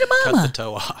here to mama. Cut the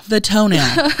toe off. The toenail.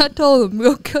 I told him,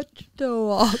 go cut your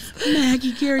toe off.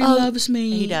 Maggie, Gary loves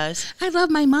me. He does. I love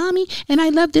my mommy, and I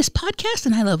love this podcast,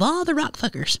 and I love all the rock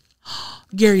fuckers.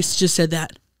 Gary's just said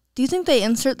that. Do you think they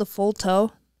insert the full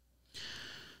toe?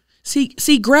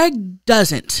 See, Greg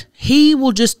doesn't. He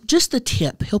will just the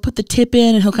tip. He'll put the tip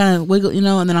in and he'll kind of wiggle,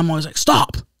 and then I'm always like,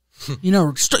 stop. I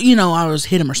always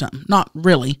hit him or something. Not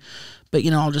really, but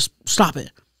I'll just stop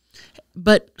it.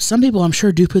 But some people, I'm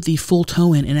sure, do put the full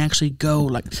toe in and actually go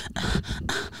like.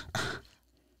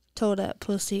 Toe that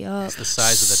pussy up. It's the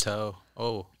size of the toe.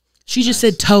 Oh. She just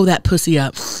said toe that pussy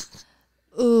up.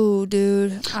 Ooh,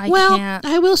 dude, I can't.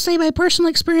 I will say by personal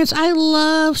experience, I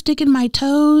love sticking my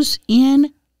toes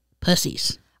in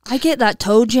pussies. I get that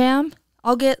toe jam.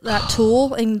 I'll get that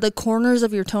tool in the corners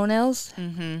of your toenails.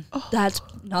 Mm-hmm. That's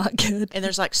not good. And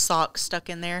there's like socks stuck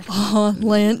in there.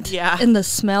 Lint. Yeah. And the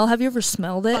smell. Have you ever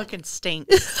smelled it? Fucking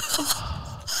stinks.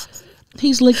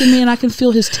 He's licking me and I can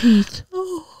feel his teeth.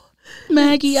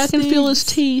 Maggie, I can feel his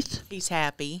teeth. He's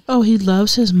happy. Oh, he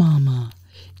loves his mama.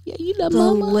 Yeah, you love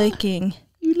mama. The licking.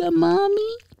 You love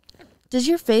mommy. Does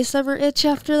your face ever itch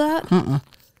after that?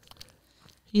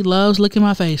 He loves licking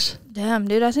my face. Damn,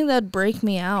 dude, I think that'd break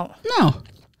me out. No.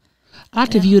 I like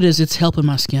to view it as it's helping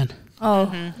my skin. Oh.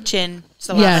 Mm-hmm. Chin.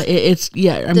 Yeah,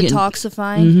 I'm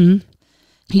detoxifying.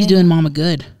 He's doing mama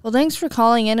good. Well, thanks for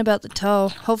calling in about the toe.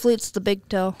 Hopefully it's the big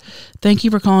toe. Thank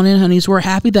you for calling in, honeys. We're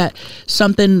happy that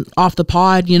something off the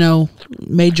pod,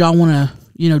 made y'all want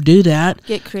to, do that.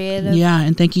 Get creative. Yeah,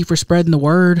 and thank you for spreading the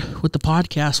word with the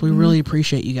podcast. We really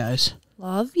appreciate you guys.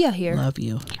 Love ya here. Love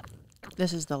you.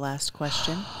 This is the last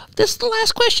question. This is the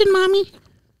last question, Mommy.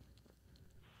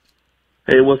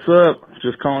 Hey, what's up?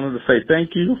 Just calling in to say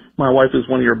thank you. My wife is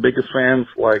one of your biggest fans,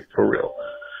 like, for real.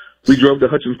 We drove to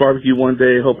Hutchins Barbecue one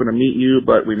day hoping to meet you,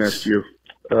 but we missed you.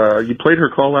 You played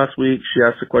her call last week. She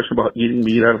asked a question about eating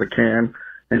meat out of the can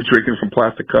and drinking from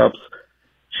plastic cups.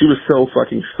 She was so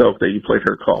fucking stoked that you played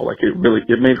her call. Like,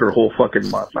 it made her whole fucking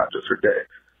month, not just her day.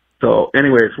 So,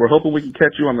 anyways, we're hoping we can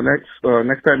catch you on the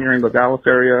next time you're in the Dallas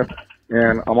area.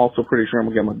 And I'm also pretty sure I'm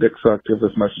going to get my dick sucked if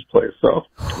this message plays. So,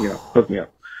 hook me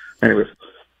up. Anyways.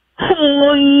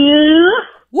 Oh, yeah.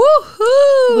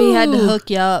 Woohoo! We had to hook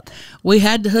you up. We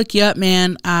had to hook you up,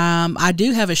 man. I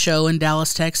do have a show in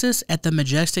Dallas, Texas at the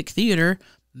Majestic Theater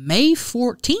May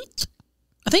 14th,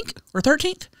 I think, or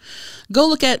 13th. Go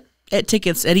look at at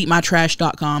tickets at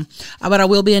eatmytrash.com. But I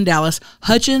will be in Dallas.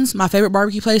 Hutchins, my favorite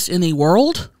barbecue place in the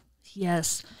world.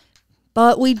 Yes.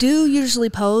 But we do usually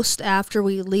post after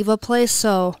we leave a place,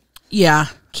 so yeah,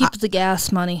 keep the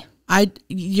gas money.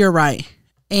 You're right.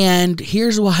 And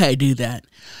here's why I do that.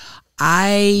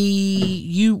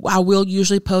 I will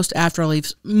usually post after I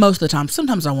leave most of the time.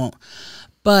 Sometimes I won't.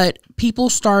 But people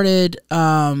started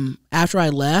after I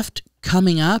left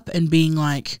coming up and being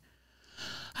like,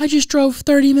 I just drove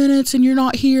 30 minutes and you're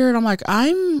not here. And I'm like,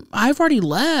 I've already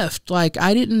left. Like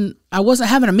I wasn't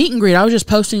having a meet and greet. I was just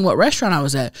posting what restaurant I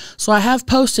was at. So I have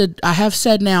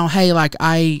said now, hey, like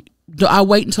I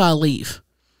wait until I leave.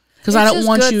 Because I don't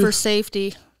want good you for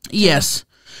safety. Yes.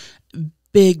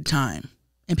 Big time.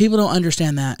 And people don't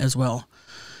understand that as well.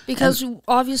 Because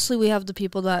obviously we have the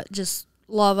people that just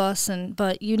love us,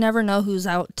 but you never know who's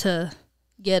out to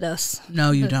get us.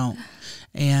 No, you don't.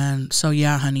 And so,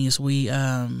 yeah, honeys, we,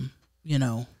 you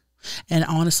know, and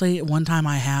honestly, one time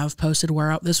I have posted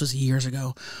this was years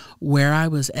ago, where I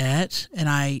was at, and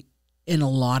a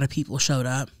lot of people showed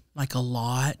up, like a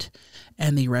lot,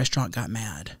 and the restaurant got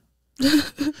mad.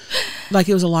 Like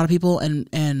it was a lot of people, and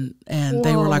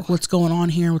they were like, "What's going on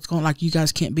here? What's going? Like you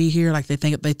guys can't be here." Like they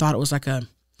thought it was like a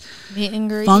meet and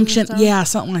greet function, yeah,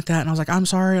 something like that. And I was like, "I'm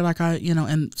sorry," like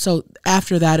and so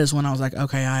after that is when I was like,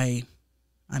 "Okay,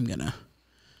 I'm gonna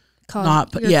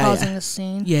causing a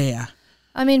scene." Yeah.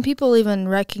 I mean, people even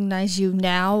recognize you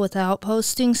now without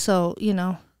posting, so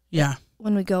yeah.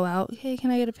 When we go out, hey,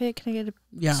 can I get a pic? Can I get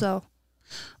a so.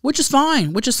 Which is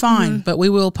fine, but we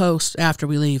will post after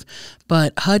we leave.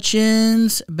 But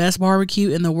Hutchins, best barbecue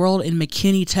in the world in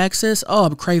McKinney, Texas. Oh,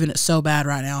 I'm craving it so bad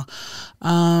right now.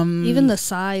 Even the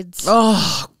sides.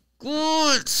 Oh,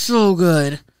 it's so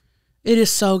good. It is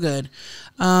so good.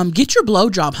 Get your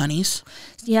blowjob, honeys.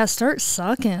 Yeah, start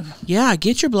sucking. Yeah,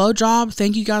 get your blowjob.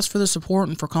 Thank you guys for the support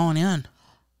and for calling in.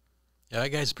 Yeah, that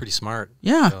guy's pretty smart.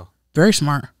 Yeah, so. Very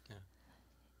smart. Yeah.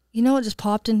 You know what just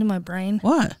popped into my brain?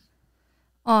 What?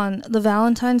 On the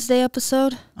Valentine's Day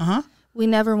episode, we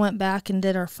never went back and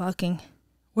did our fucking.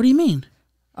 What do you mean?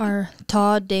 Our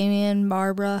Todd, Damien,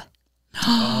 Barbara. Oh,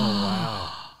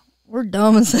 wow. We're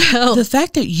dumb as hell. The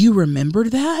fact that you remembered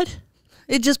that?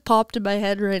 It just popped in my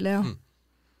head right now.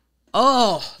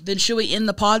 Oh, then should we end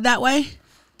the pod that way?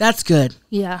 That's good.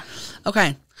 Yeah.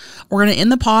 Okay. We're going to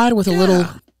end the pod with a little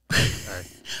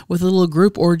with a little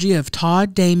group orgy of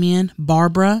Todd, Damien,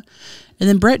 Barbara. And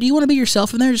then, Brett, do you want to be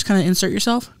yourself in there? Just kind of insert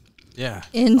yourself? Yeah.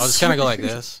 I'll just kind of go like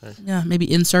this. Yeah, maybe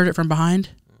insert it from behind.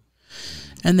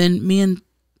 And then me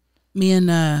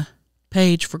and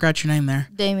Paige, forgot your name there.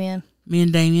 Damien. Me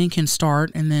and Damien can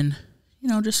start, and then,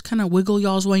 just kind of wiggle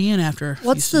y'all's way in after.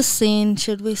 What's the scene,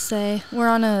 should we say? We're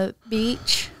on a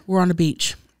beach. We're on a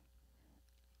beach.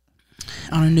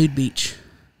 On a nude beach.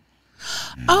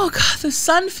 Oh, God, the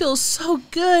sun feels so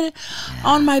good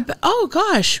on my oh,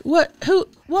 gosh.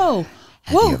 Whoa.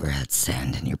 Have you ever had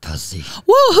sand in your pussy?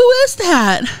 Whoa, who is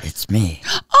that? It's me.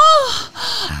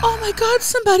 Oh my God,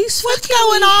 somebody's What's fucking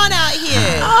going me. on out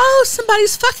here? Oh,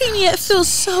 somebody's fucking me. It feels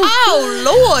so good.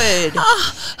 Lord.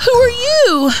 Who are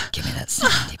you? Give me that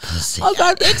sandy pussy. Oh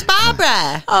God, it's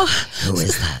Barbara. Oh, who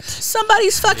is that?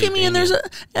 Somebody's fucking me, and there's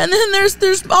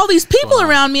all these people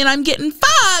around me, and I'm getting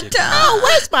fucked. Oh,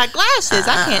 where's my glasses?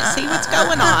 I can't see what's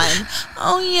going on.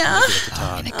 Oh yeah.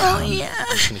 Oh yeah.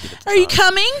 Are you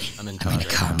coming? I'm gonna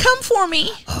come. Come for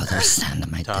me. Oh, there's sand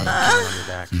on my dick. on your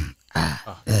back.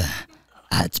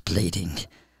 It's bleeding.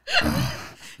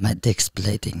 My dick's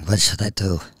bleeding. What should I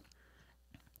do?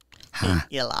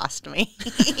 You lost me.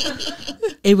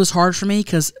 It was hard for me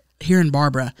because hearing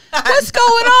Barbara, what's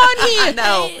going on here?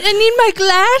 No, I need my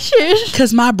glasses.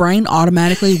 Because my brain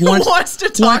automatically wants to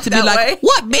talk be that like, way.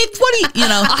 what, bitch? What do you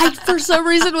know? I, for some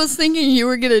reason, was thinking you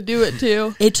were going to do it,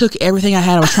 too. It took everything I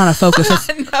had. I was trying to focus.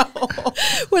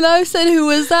 When I said, who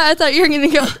was that? I thought you were going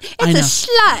to go, it's I know. a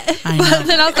slut. I know. But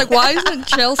then I was like, why isn't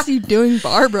Chelsea doing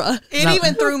Barbara? It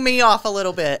even threw me off a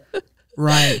little bit.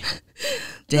 Right.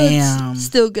 Damn. That's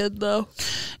still good, though.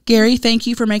 Gary, thank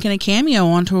you for making a cameo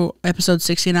onto episode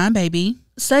 69, baby.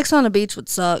 Sex on a beach would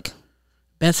suck.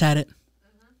 Beth's had it.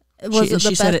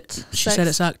 She said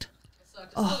it sucked.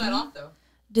 Oh.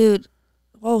 Dude.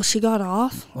 Whoa, she got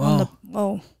off? Whoa.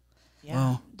 Whoa.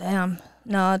 Yeah. Whoa. Damn.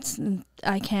 No,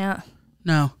 I can't.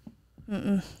 No.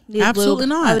 Need Absolutely lube.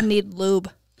 not. I would need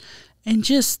lube. And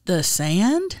just the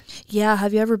sand? Yeah,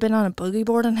 have you ever been on a boogie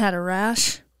board and had a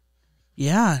rash?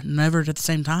 Yeah, never at the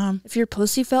same time. If your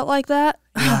pussy felt like that?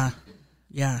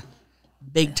 Yeah.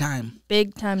 Big time.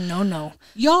 Big time no.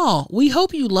 Y'all, we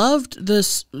hope you loved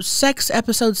this sex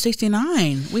episode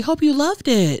 69. We hope you loved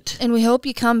it. And we hope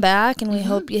you come back, and we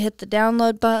hope you hit the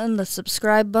download button, the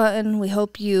subscribe button. We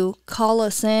hope you call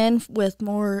us in with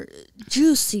more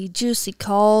juicy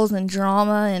calls and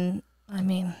drama.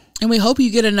 And we hope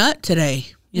you get a nut today.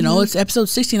 You know, it's episode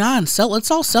 69. So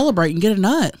let's all celebrate and get a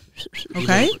nut.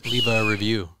 Okay? Leave a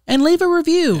review. And leave a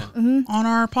review on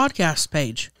our podcast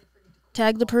page.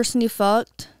 Tag the person you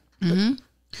fucked. Mm-hmm.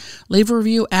 Leave a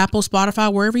review, Apple, Spotify,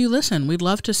 wherever you listen. We'd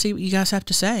love to see what you guys have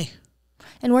to say.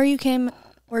 And where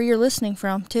you're listening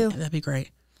from, too. Yeah, that'd be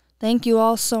great. Thank you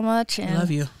all so much. And love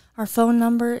you. Our phone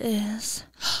number is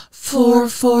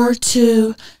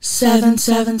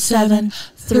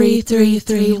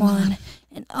 442-777-3331.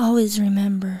 And always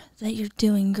remember that you're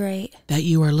doing great. That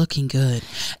you are looking good.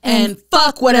 And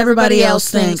fuck what everybody else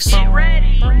thinks. Get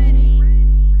ready.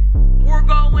 We're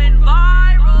going viral.